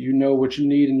 man. You know what you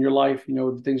need in your life. You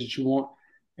know the things that you want,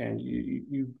 and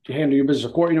you handle your business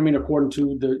according. According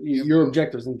to Yep. your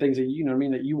objectives and things that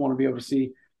that you want to be able to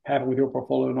see happen with your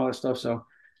portfolio and all that stuff. So,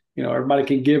 everybody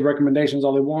can give recommendations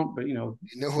all they want, but You know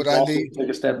what people I also need take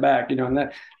a step back. And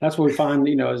that's what we find.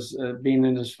 As being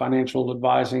in this financial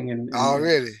advising and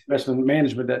already. investment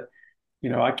management that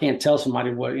I can't tell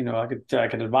somebody what I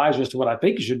could advise you as to what I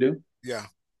think you should do, Yeah.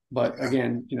 but Yeah.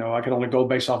 again, I can only go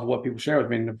based off of what people share with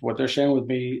me. And if what they're sharing with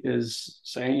me is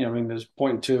saying, there's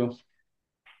pointing to,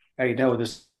 hey, no,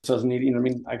 this doesn't need,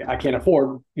 I can't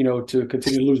afford, to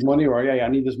continue to lose money, or yeah, I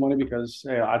need this money because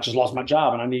hey, I just lost my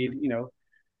job and I need,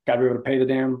 got to be able to pay the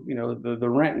damn, the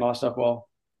rent and all that stuff. Well,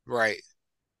 Right.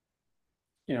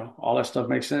 all that stuff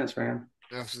makes sense, man.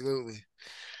 Absolutely.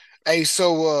 Hey,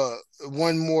 so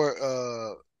one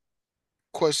more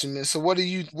question, man. So what do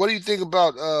you think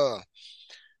about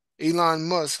Elon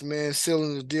Musk, man,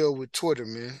 sealing the deal with Twitter,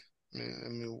 man? Man, I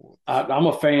mean, I'm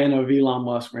a fan of Elon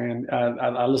Musk, man.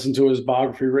 I listened to his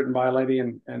biography written by a lady,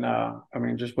 and I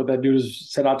mean, just what that dude has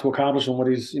set out to accomplish and what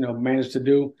he's managed to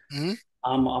do. mhm.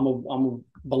 I'm a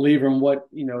believer in what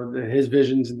his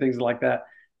visions and things like that.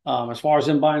 As far as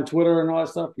him buying Twitter and all that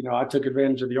stuff, I took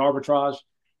advantage of the arbitrage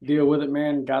deal with it,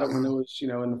 man. Got it when it Uh, was in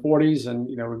the 40s,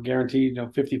 and guaranteed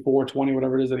 54.20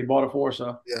 whatever it is that he bought it for.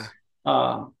 So yeah,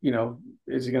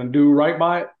 is he going to do right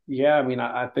by it? Yeah, I mean,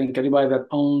 I think anybody that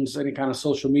owns any kind of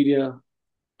social media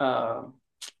uh,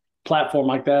 platform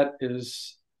like that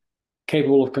is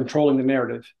capable of controlling the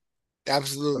narrative.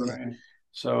 absolutely. Right.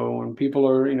 So when people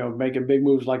are, making big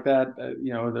moves like that,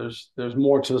 there's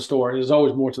more to the story. There's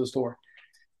always more to the story,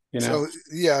 you know. So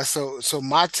yeah, so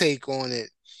my take on it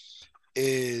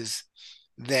is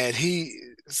that he's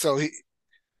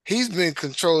been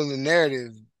controlling the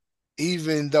narrative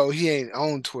even though he ain't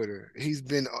on Twitter. He's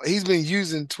been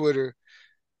using Twitter,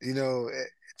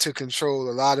 to control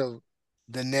a lot of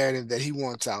the narrative that he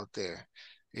wants out there.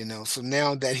 So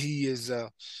now that he is the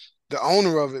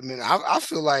owner of it, man, I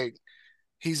feel like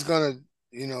he's gonna,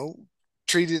 you know,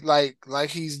 treat it like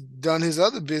he's done his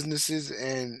other businesses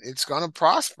and it's gonna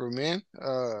prosper, man.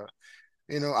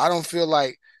 I don't feel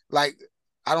like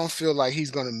I don't feel like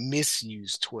he's gonna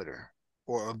misuse Twitter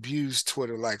or abuse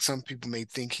Twitter like some people may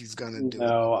think he's gonna do.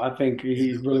 No, I think You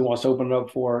he know? really wants to open it up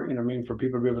for, for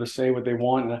people to be able to say what they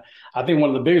want. And I think one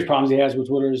of the biggest problems he has with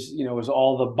Twitter is, is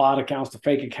all the bot accounts, the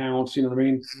fake accounts, you know what I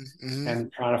mean? Hmm.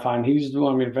 And trying to find, he's the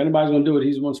one, I mean, if anybody's going to do it,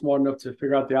 he's one smart enough to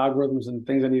figure out the algorithms and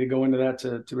things that need to go into that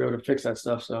to be able to fix that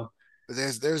stuff. So, But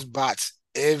there's bots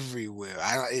everywhere.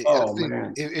 I oh think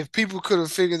man. if people could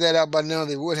have figured that out by now,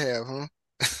 they would have, huh?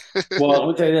 Well, let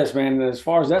me tell you this, man. As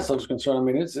far as that stuff's concerned, I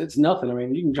mean, it's nothing. I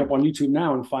mean, you can jump on YouTube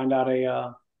now and find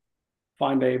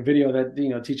a video that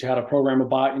teach you how to program a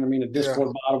bot. You know what I mean, a Yeah. Discord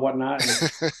bot or whatnot.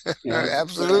 And there's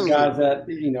Absolutely. guys that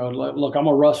look. I'm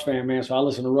a Russ fan, man, so I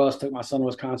listen to Russ. Took my son to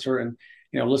his concert, and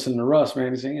listening to Russ,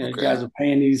 man. He's saying, you Okay. guys are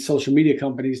paying these social media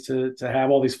companies to have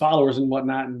all these followers and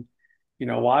whatnot, and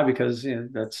why? Because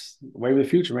that's the way of the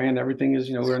future, man. Everything is,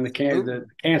 we're in the Absolutely.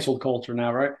 canceled culture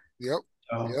now, right? Yep.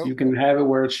 So Yep. you can have it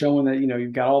where it's showing that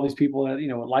you've got all these people that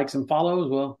likes and follows.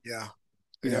 Well, Yeah.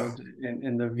 you Yeah. know,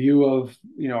 in the view of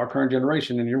our current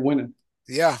generation, and you're winning.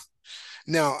 Yeah.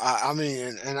 Now, I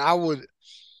mean, and I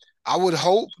would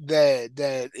hope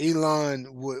that Elon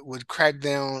would crack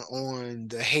down on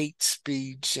the hate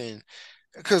speech, and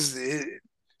because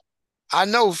I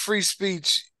know free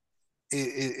speech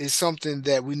is something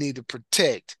that we need to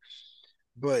protect,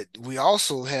 but we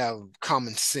also have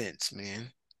common sense,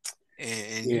 man.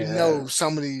 And Yeah,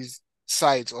 some of these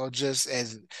sites are just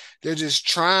as they're just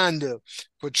trying to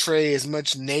portray as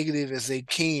much negative as they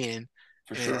can.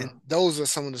 for And sure. those are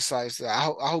some of the sites that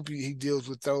I hope he deals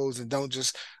with those and don't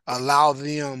just allow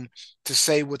them to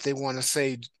say what they want to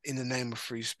say in the name of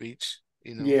free speech.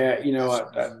 Yeah,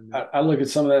 That's I look at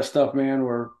some of that stuff, man,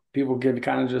 where people get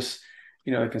kind of just,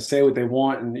 they can say what they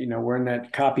want, and we're in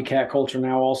that copycat culture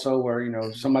now, also, where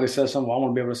if somebody Mhm. says something, well, I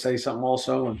want to be able to say something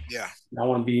also, and Yeah, I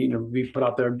want to be put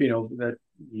out there, that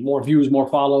more views, more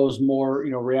follows, more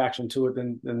reaction to it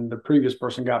than the previous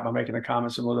person got by making a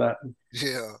comment similar to that. And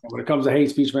yeah, when it comes to hate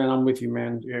speech, man, I'm with you,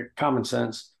 man. Yeah, common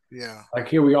sense. yeah, Like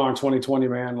here we are in 2020,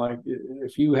 man. Like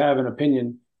if you have an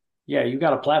opinion, yeah, you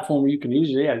got a platform where you can use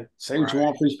it. Yeah, say what you right.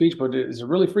 want, free speech, but is it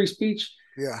really free speech?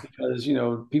 Yeah, Because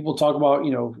people talk about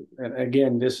and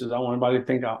again, this is I want anybody to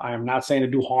think I am not saying to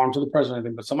do harm to the president or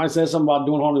anything, but somebody says something about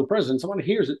doing harm to the president, somebody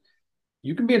hears it,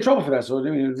 you can be in trouble for that. So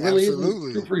I mean, it really isn't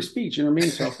true absolutely. free speech. You know what I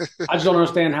mean? So I just don't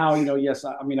understand how yes,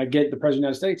 I mean I get the president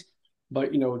of the United States,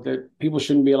 but that people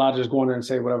shouldn't be allowed to just go in there and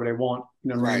say whatever they want. You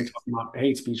know what I mean? Right. Talking about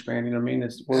hate speech, man. You know what I mean?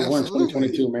 We're in Absolutely.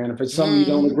 2022, man. If it's something you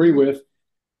don't Hmm. agree with,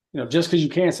 just because you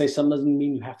can't say something doesn't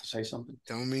mean you have to say something.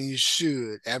 Don't mean you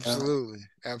should. Yeah, Absolutely.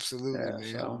 Absolutely, yeah. man.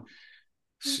 So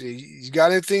See, you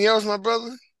got anything else, my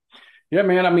brother? yeah,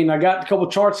 man. I mean, I got a couple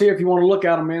charts here if you want to look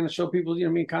at them, man, and show people. You know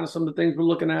what I mean? Kind of some of the things we're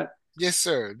looking at. Yes,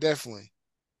 sir. Definitely.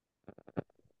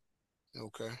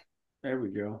 Okay. There we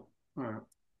go. All right.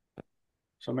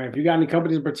 So, man, if you got any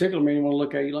companies in particular, man, you want to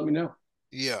look at, you let me know.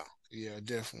 Yeah. Yeah,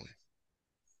 definitely.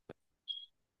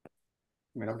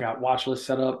 I mean, I've got watch lists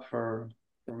set up for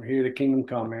from here to Kingdom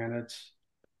Come, man. It's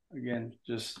again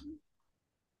just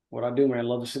what I do, man. I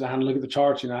love to sit down and look at the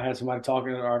charts. I had somebody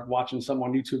talking or watching something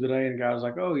on YouTube today, and the guy was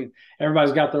like, "Oh,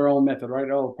 everybody's got their own method, right?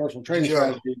 Oh, personal trading Yeah.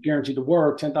 strategy, guaranteed to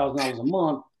work, $10,000 a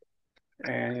month,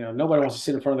 and nobody wants to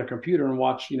sit in front of their computer and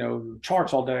watch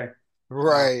charts all day."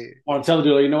 Right. I want to tell the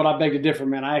dealer, I beg to differ,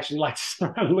 man. I actually like to sit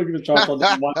around and look at the charts all day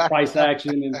and watch price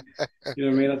action, and what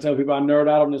I mean. I tell people I nerd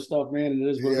out on this stuff, man, and it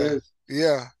is what it Yeah. is.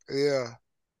 Yeah. Yeah.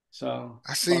 So, I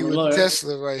but see I you mean, with look,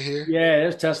 Tesla right here. yeah,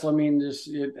 it's Tesla. I mean, just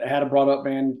it had it brought up,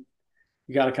 man.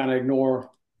 You got to kind of ignore,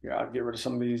 get rid of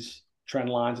some of these trend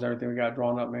lines and everything we got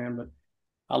drawn up, man. But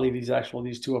I'll leave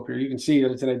these two up here. You can see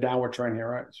that it's in a downward trend here,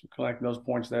 right? So collect those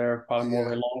points there, probably more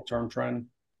of Yeah. a long term trend.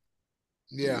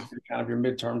 Yeah. Kind of your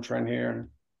midterm trend here, and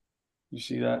you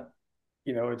see that,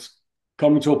 it's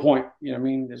coming to a point. You know what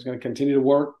I mean? It's going to continue to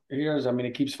work here. I mean,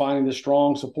 it keeps finding this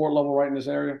strong support level right in this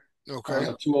area around Okay.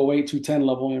 the 208, 210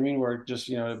 level. You know what I mean? Where it just,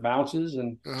 it bounces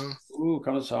and Uh-huh.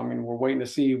 comes. So, I mean, we're waiting to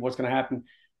see what's going to happen.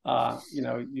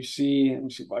 You see, let me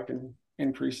see if I can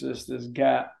increase this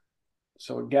gap.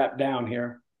 So a gap down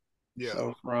here. Yeah.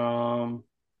 So from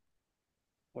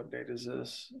what date is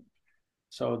this?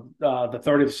 So the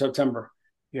 30th of September,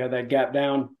 you had that gap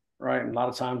down, right? And a lot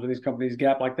of times when these companies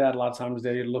gap like that, a lot of times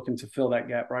they're looking to fill that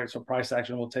gap, right? So price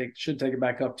action should take it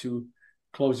back up to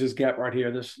close this gap right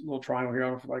here, this little triangle here. I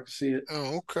don't know if you'd like to see it.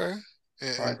 Oh, okay.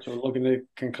 Right. So looking to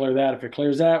can clear that. If it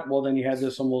clears that, well, then you had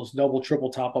this almost double,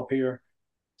 triple top up here.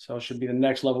 So it should be the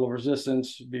next level of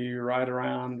resistance, be right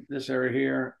around this area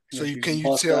here. And So if you you can can you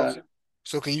bust tell that,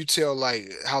 so can you tell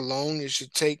like how long it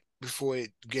should take before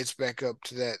it gets back up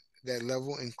to that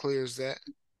level and clears that?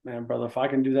 man, brother, if I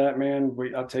can do that, man,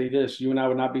 I'll tell you this, you and I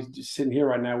would not be just sitting here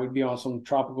right now. We'd be on some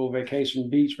tropical vacation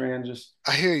beach, man, just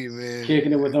I hear you, man.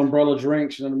 kicking it with umbrella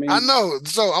drinks. You know what I I mean? know.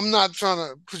 So I'm not trying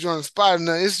to put you on the spot or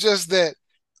nothing. It's just that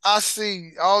I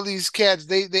see all these cats,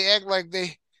 they act like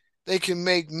they can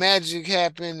make magic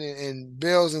happen and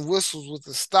bells and whistles with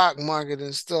the stock market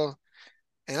and stuff.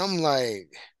 And I'm like,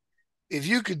 if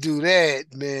you could do that,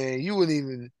 man, you wouldn't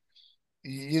even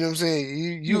you know what I'm saying?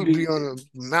 You You'd would be be on a all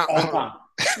mountain. time.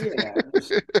 Yeah,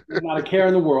 just not a care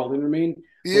in the world. You know what I mean?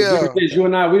 Well, the difference Yeah, is you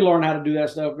and I, we learn how to do that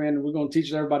stuff, man. And we're going to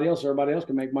teach everybody else. So everybody else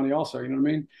can make money also. You know what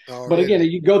I mean? But again, already.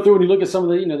 you go through and you look at some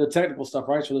of the, the technical stuff,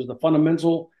 right? So there's the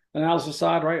fundamental analysis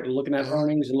side, right? Looking at Uh-huh.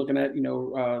 earnings and looking at,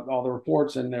 all the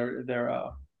reports and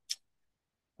their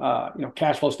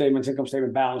cash flow statements, income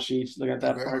statement, balance sheets, looking at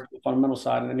that Okay. right, the fundamental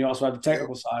side, and then you also have the Yep.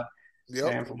 technical side. Yep.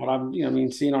 And from what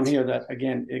I'm, seeing on here, that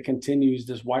again, it continues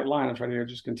this white line. It's right here, it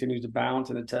just continues to bounce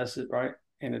and it tests it right,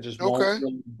 and it just won't Okay.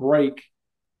 really break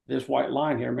this white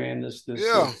line here, man. This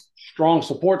Yeah. strong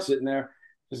support sitting there.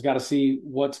 Just got to see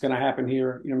what's going to happen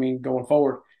here. Going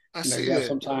forward. I You see got that.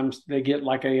 sometimes they get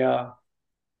like a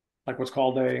like what's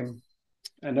called an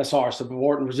SR,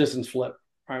 support and resistance flip,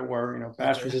 right? Where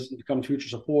past Okay. resistance becomes future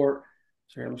support.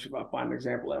 So here, let me see if I find an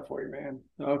example of that for you, man.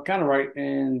 Kind of right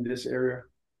in this area.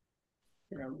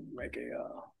 We're gonna make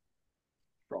a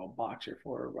draw a box here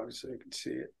for everybody so you can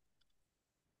see it.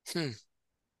 Hmm.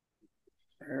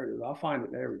 There it is. I'll find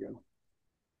it. There we go.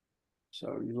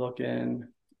 So you look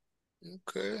in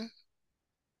Okay.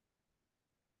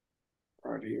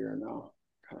 right here, and I'll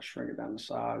kind of shrink it down the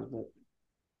size, but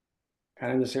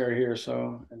kind of in this area here.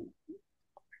 So, and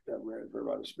that red for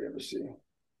everybody to be able to see.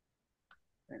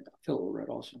 And I feel a little red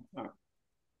also. All right.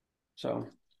 So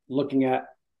looking at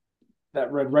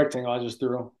that red rectangle I just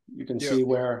threw, you can Yep. see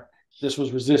where this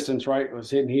was resistance, right? It was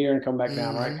hitting here and come back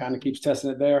down, right? Mm-hmm. Kind of keeps testing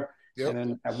it there. Yep. And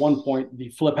then at one point, the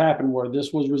flip happened where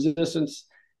this was resistance,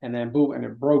 and then boom, and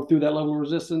it broke through that level of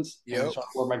resistance and it Yep. started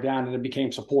to work back down, and it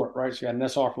became support, right? So you had an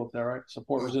SR flip there, right?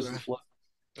 Support Okay. resistance flip.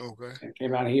 Okay. And it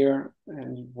came out here,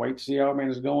 and you wait to see how it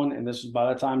is going. And this is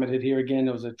by the time it hit here again,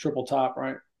 it was a triple top,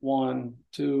 right? One,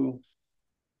 two,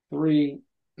 three.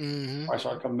 Mm-hmm. I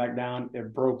started coming back down.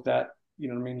 It broke that,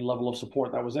 level of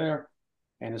support that was there,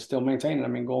 and it's still maintaining. I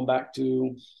mean, going back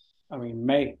to,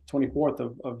 May 24th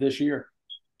of this year,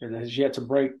 it has yet to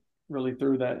break really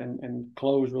through that and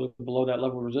close really below that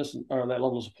level of resistance or that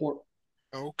level of support.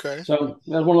 Okay. So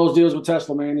that's one of those deals with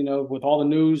Tesla, man. With all the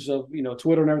news of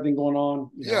Twitter and everything going on,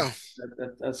 Yeah.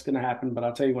 that's going to happen. But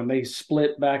I'll tell you, when they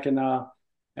split back in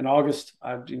August,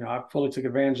 I fully took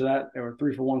advantage of that. They were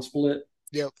 3-for-1 split.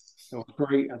 Yep. It was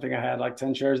great. I think I had like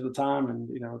 10 shares at the time, and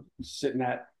sitting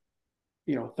at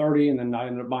 30, and then I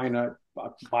ended up buying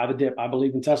buy the dip. I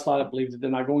believe in Tesla. I believe that they're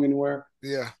not going anywhere.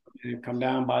 Yeah. And come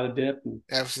down, buy the dip, and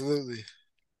Absolutely.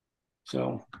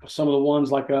 so some of the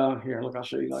ones like here, look, I'll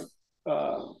show you like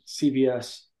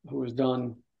CVS, who has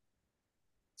done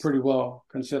pretty well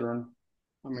considering.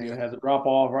 I mean, Yep. it had the drop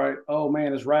off, right? Oh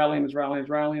man, it's rallying, it's rallying, it's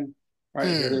rallying. Right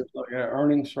here it Hmm. is. Look,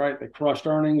 earnings, right? They crushed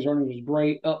earnings. Earnings was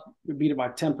great. Up, we beat it by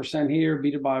 10% here,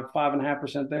 beat it by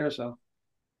 5.5% there. So,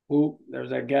 ooh, there's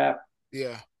that gap.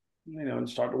 Yeah. And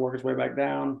start to work its way back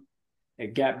down.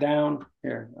 It gap down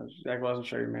here. That's exactly what I was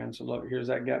show you, man. So look, here's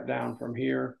that gap down from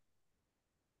here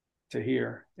to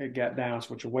here. It gap down. So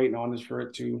what you're waiting on is for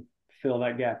it to fill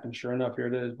that gap. And sure enough, here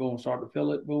it is. Boom, start to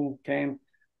fill it. Boom, came,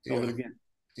 filled Yeah. it again.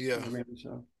 You Yeah. know what I mean?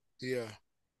 So Yeah.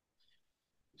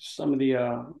 some of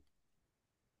the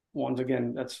ones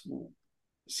again, that's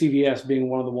CVS being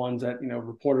one of the ones that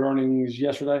reported earnings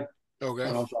yesterday. Okay.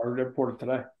 Oh, no, I'm sorry, they reported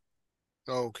today.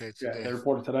 Okay. Yeah, Today. they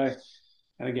reported today,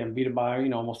 and again beat it by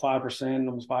almost 5%,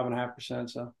 almost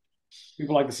 5.5%. So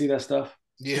people like to see that stuff.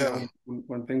 Yeah.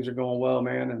 When things are going well,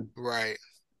 man. And Right.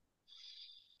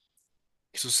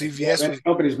 So if you have CVS any was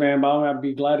companies, man, I'd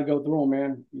be glad to go through them,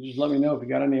 man. You just let me know if you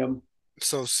got any of them.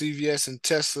 so CVS and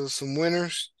Tesla some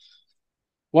winners.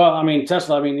 Well,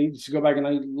 Tesla. You should go back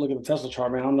and look at the Tesla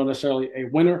chart, man. I'm not necessarily a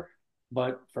winner,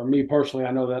 but for me personally,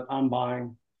 I know that I'm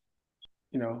buying.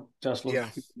 Tesla Yeah.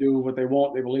 do what they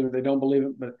want. They believe it. They don't believe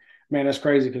it. But man, that's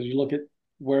crazy because you look at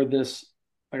where this,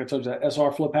 like I told you, that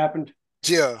SR flip happened.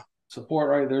 Yeah. Support,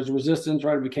 right? There's resistance,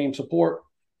 right? It became support,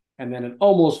 and then it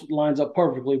almost lines up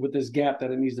perfectly with this gap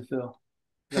that it needs to fill.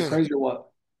 Is that crazy or what?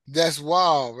 That's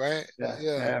wild, right? Yeah,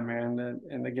 Yeah. yeah, man.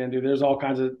 And again, dude, there's all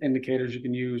kinds of indicators you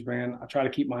can use, man. I try to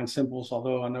keep mine simple. So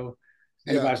although I know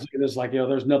Yeah. anybody's looking at this like,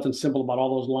 there's nothing simple about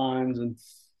all those lines. And,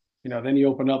 then you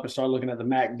open up and start looking at the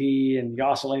MACD and the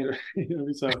oscillator.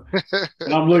 So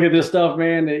when I'm looking at this stuff,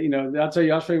 man, I'll tell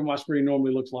you, I'll show you what my screen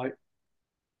normally looks like.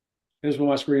 This is what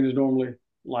my screen is normally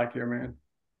like here, man.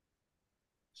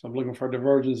 So I'm looking for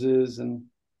divergences and,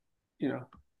 you know,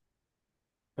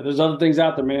 but there's other things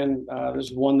out there, man.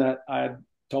 There's one that I had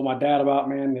told my dad about,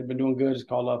 man. They've been doing good. It's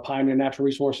called Pioneer Natural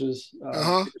Resources,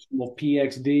 Uh-huh.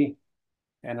 PXD.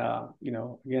 And,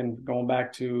 again, going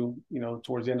back to,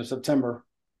 towards the end of September,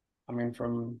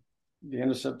 from the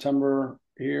end of September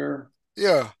here,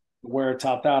 Yeah. where it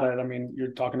topped out at,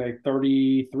 you're talking a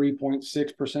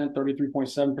 33.6%,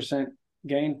 33.7%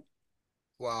 gain.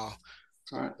 Wow.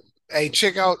 All right. Hey,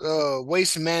 check out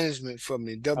Waste Management for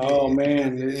me. Oh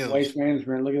man, WMM. waste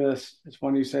management. Look at this. It's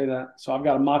funny you say that. So I've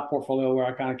got a mock portfolio where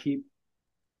I kind of keep,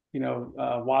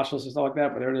 watch lists and stuff like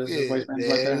that. But there it is. There's Yeah, waste management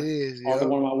right there it there. is. Already Yep.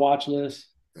 one of my watch lists.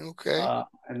 Okay.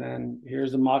 And then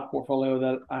here's the mock portfolio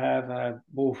that I have.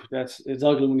 Oof, it's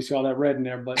ugly when you see all that red in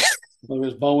there, but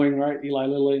there's Boeing, right? Eli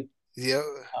Lilly, Yep.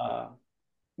 uh,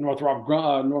 Northrop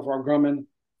Grumman,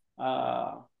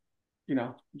 uh,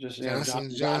 just Johnson Johnson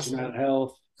Johnson, Johnson. United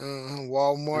Health. I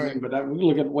Walmart. mean, but we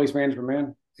look at waste management,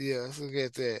 man. Yeah, let's look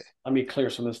at that. Let me clear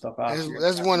some of this stuff out. So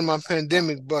That's one of my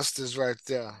pandemic busters right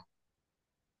there.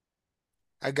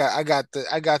 I got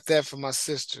that for my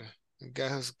sister. I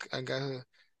got her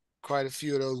quite a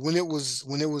few of those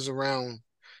when it was around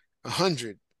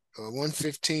 100 or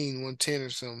 115, 110 or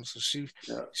something. So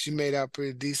yeah, she made out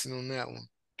pretty decent on that one.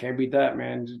 can't beat that,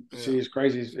 man. Yeah. See, it's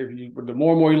crazy. The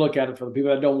more and more you look at it, for the people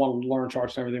that don't want to learn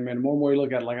charts and everything, man, the more and more you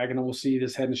look at it, like I can almost see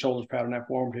this head and shoulders pattern that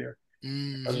formed here. As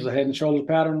there's Hmm. a head and shoulders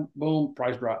pattern, boom,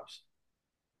 price drops.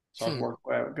 Starts Hmm.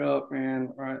 working back up,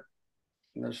 man. Right.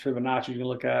 And there's Fibonacci you can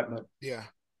look at, but Yeah.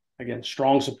 again,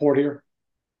 strong support here.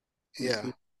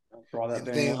 Yeah. Draw that And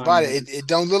the dang thing line, about man. it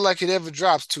don't look like it ever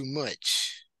drops too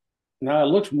much. Now it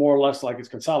looks more or less like it's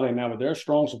consolidating now, but there's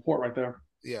strong support right there.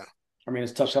 Yeah. I mean,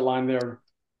 it's touched that line there.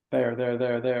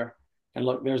 And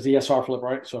look, there's the SR flip,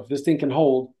 right? So if this thing can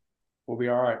hold, we'll be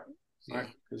all right. Right?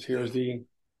 Yeah. Because Yeah. here's the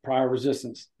prior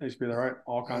resistance. Needs to be there, right?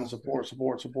 All kinds of Okay. Yeah.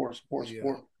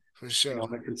 support. For sure.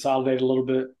 And it consolidate a little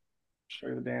bit. Show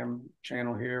you the damn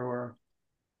channel here where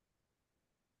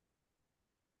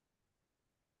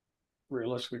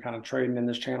realistically kind of trading in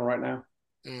this channel right now.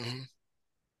 Hmm.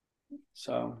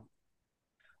 So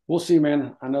we'll see,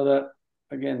 man. I know that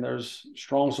again, there's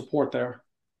strong support there.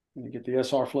 And you get the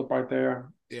SR flip right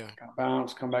there, Yeah. kind of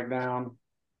bounce, come back down.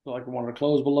 Feel like we wanted to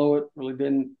close below it, really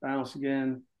didn't bounce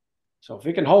again. So if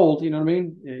it can hold, you know what I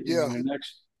mean? Yeah. Your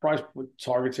next price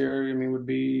targets here, I mean, would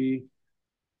be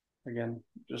again,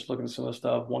 just looking at some of the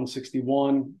stuff,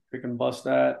 161. If we can bust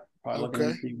that, probably looking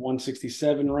Okay. at the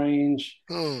 167 range.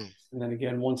 Hmm. And then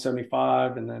again,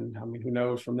 175. And then, I mean, who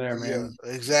knows from there, Yeah, man?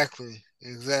 exactly.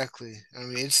 Exactly. I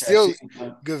mean, it's Yeah, I still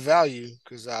see. good value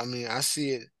because I mean, I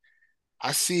see it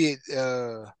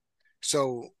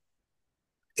so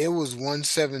it was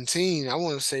 117. I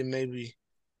want to say maybe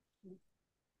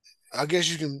I guess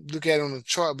you can look at it on the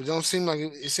chart, but it don't seem like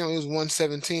it seemed like it was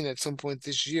 117 at some point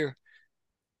this year.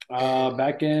 And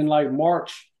Back in like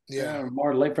March, yeah, yeah,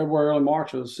 March, late February, early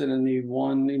March, it was sitting in the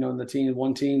one, in the teens,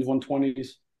 120s.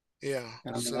 yeah.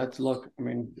 And I mean, So that's look, I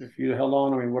mean, if you held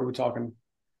on, I mean, what are we talking?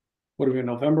 What are we in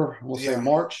November? We'll say yeah,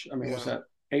 March. I mean, what's yeah.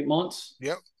 that? 8 months?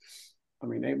 Yep. I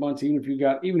mean, 8 months, even if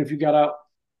you got out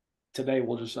today,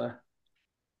 we'll just say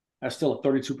that's still a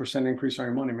 32% increase on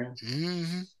your money, man.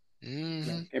 Mm-hmm.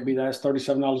 Mm-hmm. Can't be that. It's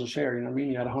 $37 a share. You know what I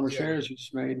mean? You had 100 Yeah. shares, you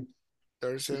just made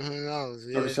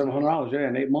 $3,700. Yeah, $3,700, yeah,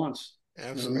 in 8 months. You know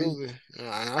what I mean? absolutely. And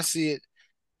I see it,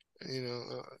 you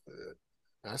know,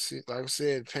 I see, like I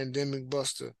said, pandemic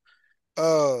buster.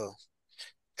 Uh,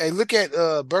 Hey, look at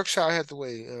Berkshire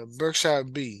Hathaway, Berkshire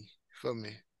B for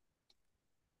me.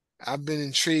 I've been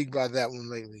intrigued by that one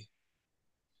lately.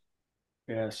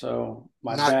 Yeah. So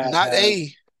my Not dad not had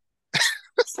A.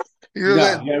 You know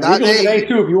that no, yeah, we not can look at A. A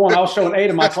too if you want. I was showing A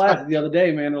to my class the other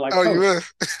day, man. They're like, Oh, you Coach,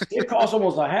 will. it costs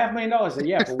almost a $500,000. I said,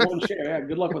 yeah, for one share. Yeah,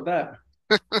 good luck with that.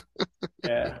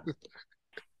 Yeah.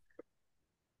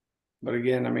 But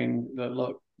again, I mean, the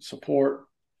look, support,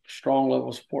 strong level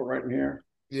of support right in here.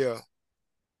 Yeah.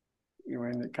 You know,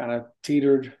 and it kind of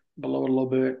teetered below it a little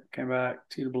bit, came back,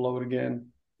 teetered below it again.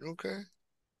 Okay.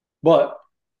 But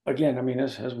again, I mean,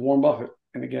 this has Warren Buffett.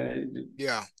 And again,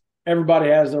 Yeah. everybody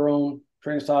has their own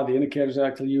training style, the indicators I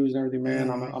like to use and everything, man.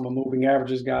 Hmm. I'm a moving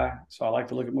averages guy. So I like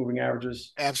to look at moving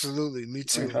averages. Absolutely. Me I mean,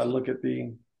 too. try to look at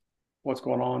the what's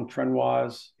going on trend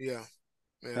wise. Yeah.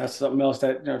 Yeah. That's something else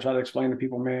that try to explain to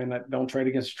people, man, that don't trade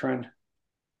against the trend.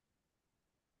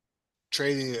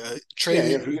 Yeah,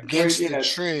 Trading if you trade, against the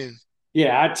trend.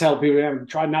 yeah, I tell people, yeah,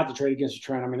 try not to trade against the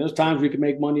trend. I mean, there's times we can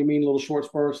make money, I mean, little short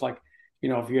spurts, like,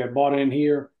 if you had bought in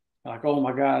here, like, oh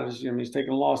my God, he's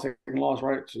taking a loss,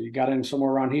 right? So you got in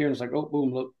somewhere around here, and it's like, oh,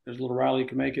 boom, look, there's a little rally, you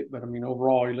can make it. But I mean,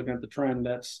 overall, you're looking at the trend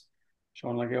that's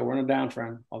showing like, yeah, we're in a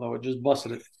downtrend, although it just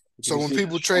busted it. You So can when see that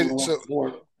people strong trade, level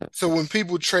support. so when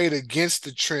people trade against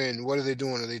the trend, what are they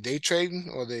doing? Are they day trading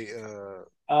or are they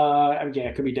Yeah,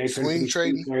 it could be day trading, it could swing be swing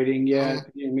trading? trading. Yeah, Uh-huh.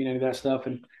 you know what I mean, any of that stuff.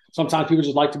 And sometimes people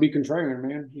just like to be contrarian,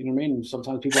 man. You know what I mean?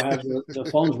 Sometimes people have the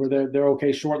phones where they're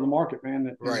okay short in the market,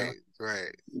 man. Right,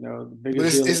 right. The But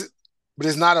biggest deal.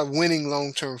 it's not a winning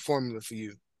long term formula for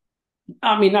you,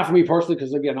 I mean, not for me personally,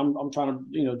 because again, I'm trying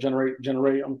to generate.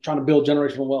 I'm trying to build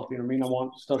generational wealth. You know what I mean? I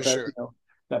want stuff for that sure.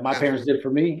 that my parents Absolutely. did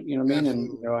for me. You know what I mean? And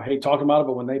Absolutely. I hate talking about it,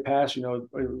 but when they pass,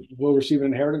 we'll receive an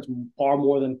inheritance far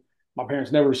more than my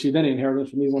parents never received any inheritance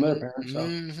from either one of their parents. So,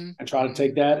 Mm-hmm. and try to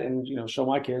take that and show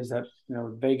my kids that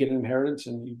they get an inheritance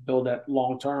and you build that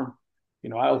long term.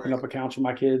 I opened Right. up accounts for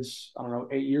my kids. I don't know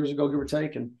 8 years ago, give or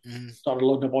take, and Mm-hmm. started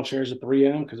loading up on shares at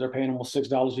 3M because they're paying almost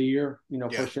 $6 a year, per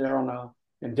Yeah, share on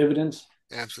in dividends.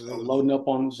 So absolutely. loading up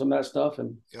on some of that stuff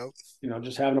and Yep.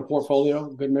 just having a portfolio,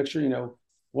 good mixture.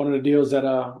 One of the deals that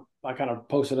I kind of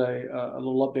posted a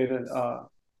little update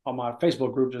on my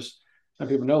Facebook group, just let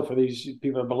people know for these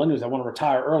people, millennials that want to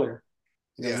retire earlier.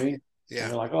 You know what I Yeah. mean? And Yeah.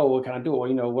 they're like, oh, what can I do?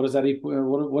 Well, what does that equal?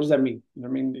 What does that mean? You know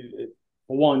what I mean?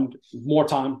 For one, more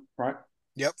time, right?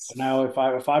 Yep. So now if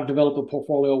I've developed a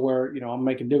portfolio where I'm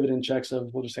making dividend checks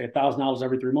of we'll just say $1,000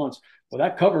 every 3 months, well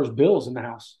that covers bills in the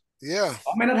house. Yeah.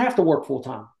 I may not have to work full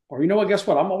time. Or guess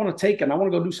what? I want to take and I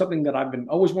want to go do something that I've been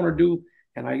always want to do,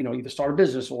 and I either start a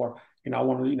business or I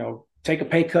want to take a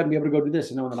pay cut and be able to go do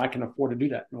this, and then I can afford to do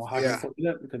that. How can I Yeah. afford to do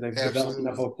that? Because they've developed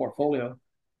enough Absolutely. of a portfolio,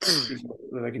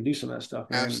 where they can do some of that stuff,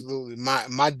 man. Absolutely.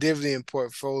 My dividend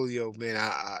portfolio, man,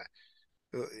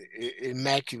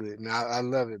 immaculate, man. I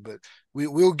love it. But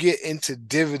we'll get into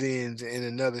dividends in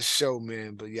another show,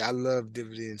 man. But yeah, I love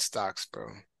dividend stocks, bro.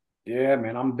 Yeah,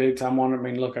 man, I'm big time on it. I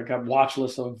mean, look, I got watch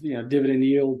lists of dividend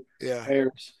yield Yeah.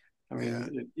 pairs. I Yeah.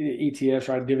 mean, ETFs,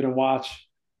 right? Dividend watch.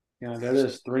 There it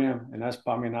Abs- is, 3M, and that's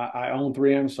I mean, I own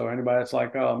 3M, so anybody that's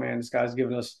like, oh man, this guy's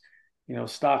giving us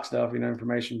stock stuff,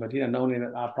 information, but he doesn't own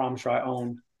it. I promise you, I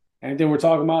own anything we're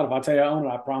talking about. If I tell you I own it,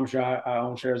 I promise you, I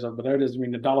own shares of. But there it is. I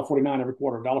mean, $1.49 every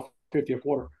quarter, $1.50 a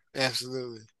quarter.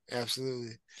 Absolutely.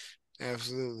 Absolutely.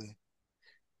 Absolutely.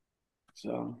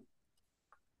 So.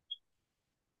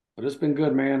 But it's been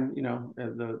good, man.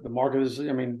 The market is.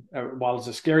 I mean, while it's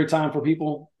a scary time for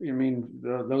people, I mean,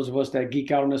 those of us that geek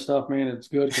out on this stuff, man, it's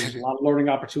good because there's a lot of learning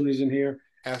opportunities in here.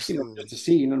 Just Absolutely. to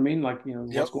see, what I mean, like Yep.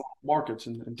 what's going on in the markets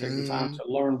and take the time Hmm. to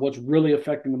learn what's really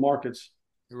affecting the markets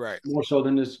Right. more so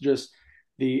than it's just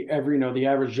the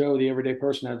average Joe, the everyday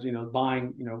person that's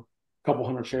buying a couple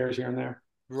hundred shares here and there,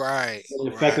 Right.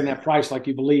 really affecting Right. that price like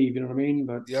you believe. You know what I mean?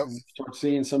 But Yep. when you start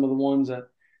seeing some of the ones that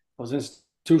those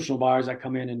institutional buyers that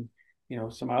come in and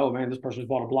somebody, oh man, this person's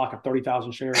bought a block of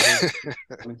 30,000 shares. You know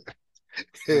what I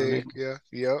mean? Yeah.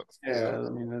 Yep. Yep. Yeah, I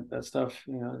mean that stuff,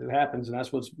 it happens, and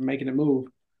that's what's making it move.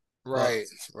 But Right.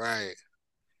 Right.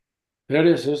 there it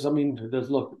is. I mean, there's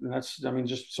look, and that's I mean,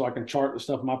 just so I can chart the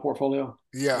stuff in my portfolio.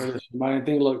 Yeah. There it is. You might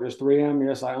think, look, there's 3M.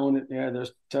 Yes, I own it. Yeah,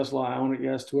 there's Tesla. I own it.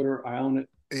 Yes, Twitter. I own it.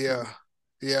 Yeah.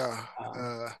 Yeah. Uh,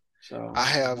 Uh, I so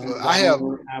have I Amazon have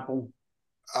owner, Apple.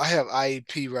 I have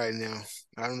IEP right now.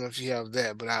 I don't know if you have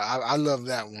that, but I love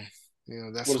that one.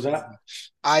 That's What a is good that? one.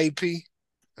 IEP,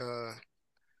 uh,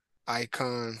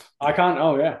 icon. Icon.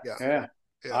 Oh yeah, Yeah, yeah.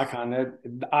 yeah. Icon.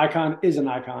 The icon is an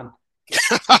icon.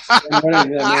 Yeah,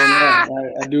 man.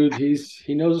 Yeah, that dude.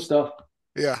 He knows the stuff.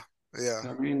 Yeah, yeah, You know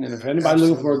what I mean? And if yeah. anybody's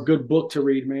looking for a Absolutely. good book to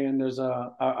read, man,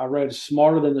 I read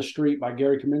Smarter Than the Street by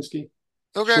Gary Kaminsky.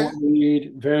 Okay. Short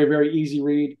read, very, very easy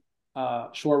read.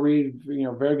 Short read,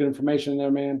 very good information in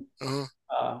there, man. Uh-huh.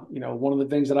 One of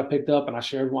the things that I picked up and I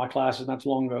shared with my classes not too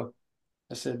long ago,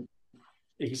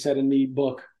 he said in the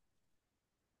book,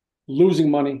 losing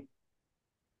money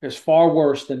is far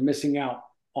worse than missing out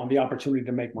on the opportunity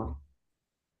to make money.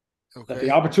 That the Okay.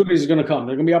 opportunities are going to come.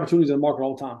 There are going to be opportunities in the market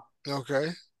all the time. Okay.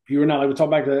 If you are not, like we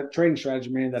talk back to that trading strategy,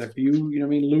 man, that if you know what I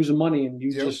mean, losing money and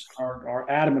you Yep. just are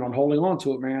adamant on holding on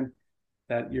to it, man,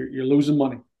 that you're losing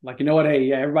money. Like, what? Hey,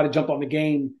 yeah, everybody jumped on the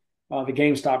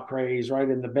GameStop craze, right?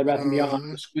 And the Bed Bath and Beyond,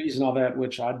 Uh-huh. the squeeze and all that,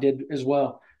 which I did as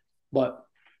well. But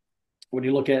when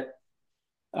you look at,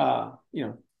 uh, you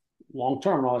know, long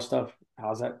term and all that stuff,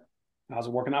 how's it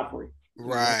working out for you?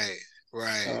 Right.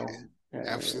 Right. So,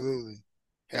 Absolutely.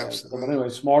 but anyway, Absolutely.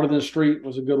 Smarter Than the Street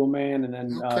was a good one, man. And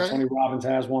then Okay. Tony Robbins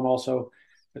has one also.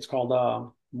 It's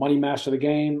called Money Master the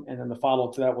Game. And then the follow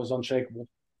up to that was Unshakable.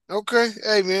 Okay.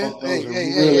 Hey man. Both Hey, those are hey,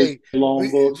 hey, really hey. long We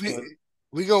books, we but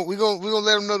we gonna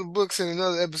let them know the books in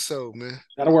another episode, man.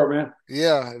 that'll work, man.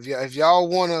 Yeah, if y'all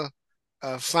wanna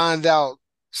find out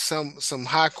some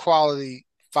high quality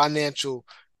financial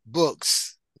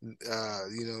books,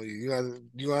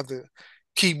 you have to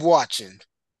keep watching.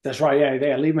 That's right. Yeah,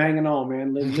 yeah. Leave them hanging on,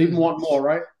 man. Leave them wanting more,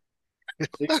 right?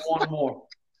 Leave them wanting more.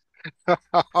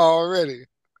 Already.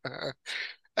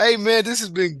 Hey man, this has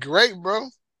been great, bro.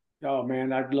 Oh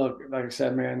man, I look like I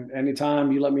said, man.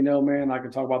 Anytime you let me know, man, I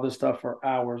can talk about this stuff for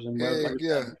hours. And like Heck I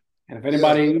yeah, said, and if yeah,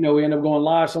 anybody, we end up going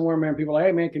live somewhere, man, people are like,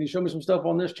 hey man, can you show me some stuff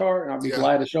on this chart? And I'd be yeah,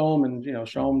 glad to show them and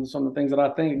show them some of the things that I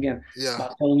think. Again, yeah,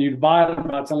 not telling you to buy it, I'm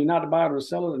not telling you not to buy it or to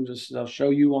sell it, and just show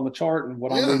you on the chart and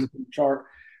what I'm yeah, reading from the chart.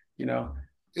 You know,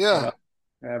 but yeah,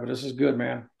 yeah, but this is good,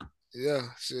 man. yeah.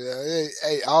 So,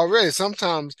 hey, already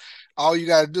sometimes all you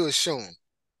gotta do is show them.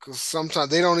 because sometimes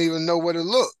they don't even know what it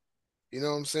look. You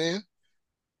know what I'm saying?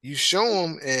 You show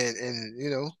them, and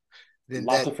then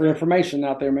Lots that of free information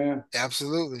out there, man.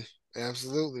 absolutely,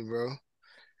 absolutely, bro.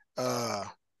 Uh,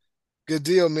 Good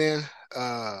deal, man.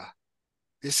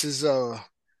 This is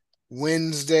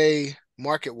Wednesday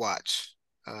Market Watch.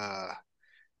 Uh,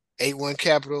 EightOne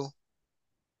Capital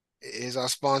is our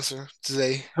sponsor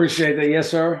today. Appreciate that, yes,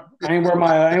 sir. I ain't wear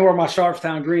my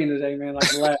Sharpstown green today, man. Like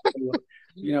the last,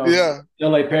 Yeah.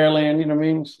 still a Pearland. You know what I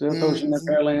mean? Still coaching that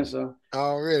Hmm. Pearland. So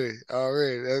Already.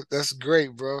 That's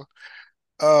great, bro.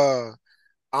 Uh,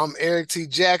 I'm Erik T.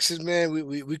 Jackson, man.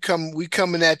 We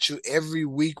coming at you every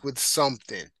week with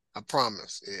something. I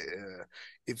promise.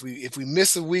 If we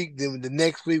miss a week, then the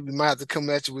next week we might have to come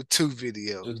at you with two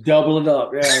videos. just double it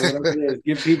up, yeah. Whatever it is,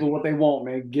 give people what they want,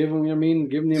 man. Give them, you know what I mean?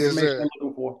 Give them the Yes, information sir. they're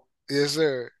looking for. Yes,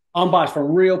 sir. Unbiased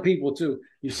from real people too.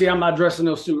 You see, I'm not dressed in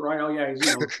no suit, right? Oh yeah,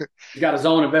 he's got his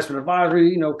own investment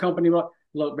advisory, company.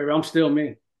 Look, baby, I'm still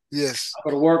me. Yes. I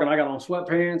go to work and I got on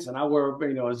sweatpants and I wear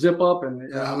a zip up and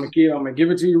Uh-huh. I'm gonna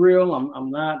give it to you real.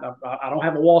 I'm not. I don't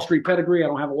have a Wall Street pedigree. I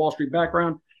don't have a Wall Street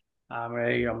background. I'm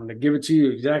gonna give it to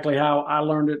you exactly how I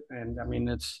learned it. And I mean,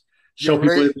 it's show You're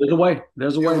people reg- there's a way.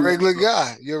 There's a you're way, a man. regular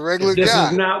guy. You're a regular If this is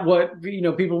guy. not what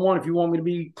people want, if you want me to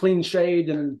be clean shaved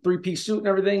and three-piece suit and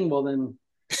everything, well then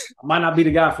I might not be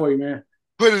the guy for you, man.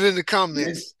 Put it in the Yeah.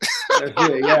 comments. That's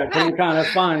it. Yeah, come on,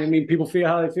 that's fine. I mean, people feel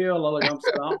how they feel. Like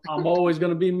I'm always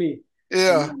going to be me. I'm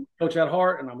Yeah, a coach at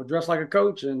heart, and I'm a dress like a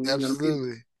coach, and you know what I mean.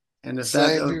 absolutely. And if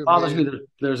that Same here, bothers me, man.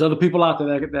 there's other people out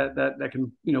there that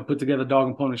can put together a dog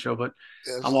and pony show. But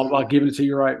I'm all about Absolutely. giving it to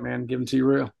you right, man. Giving it to you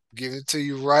real. Giving it to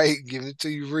you right, giving it to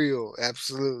you real.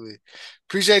 Absolutely.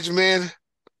 Appreciate you, man.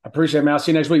 I appreciate it, man. I'll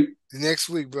see you next week. Next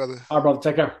week, brother. All right, brother.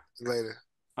 Take care. Later.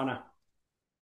 Bye now.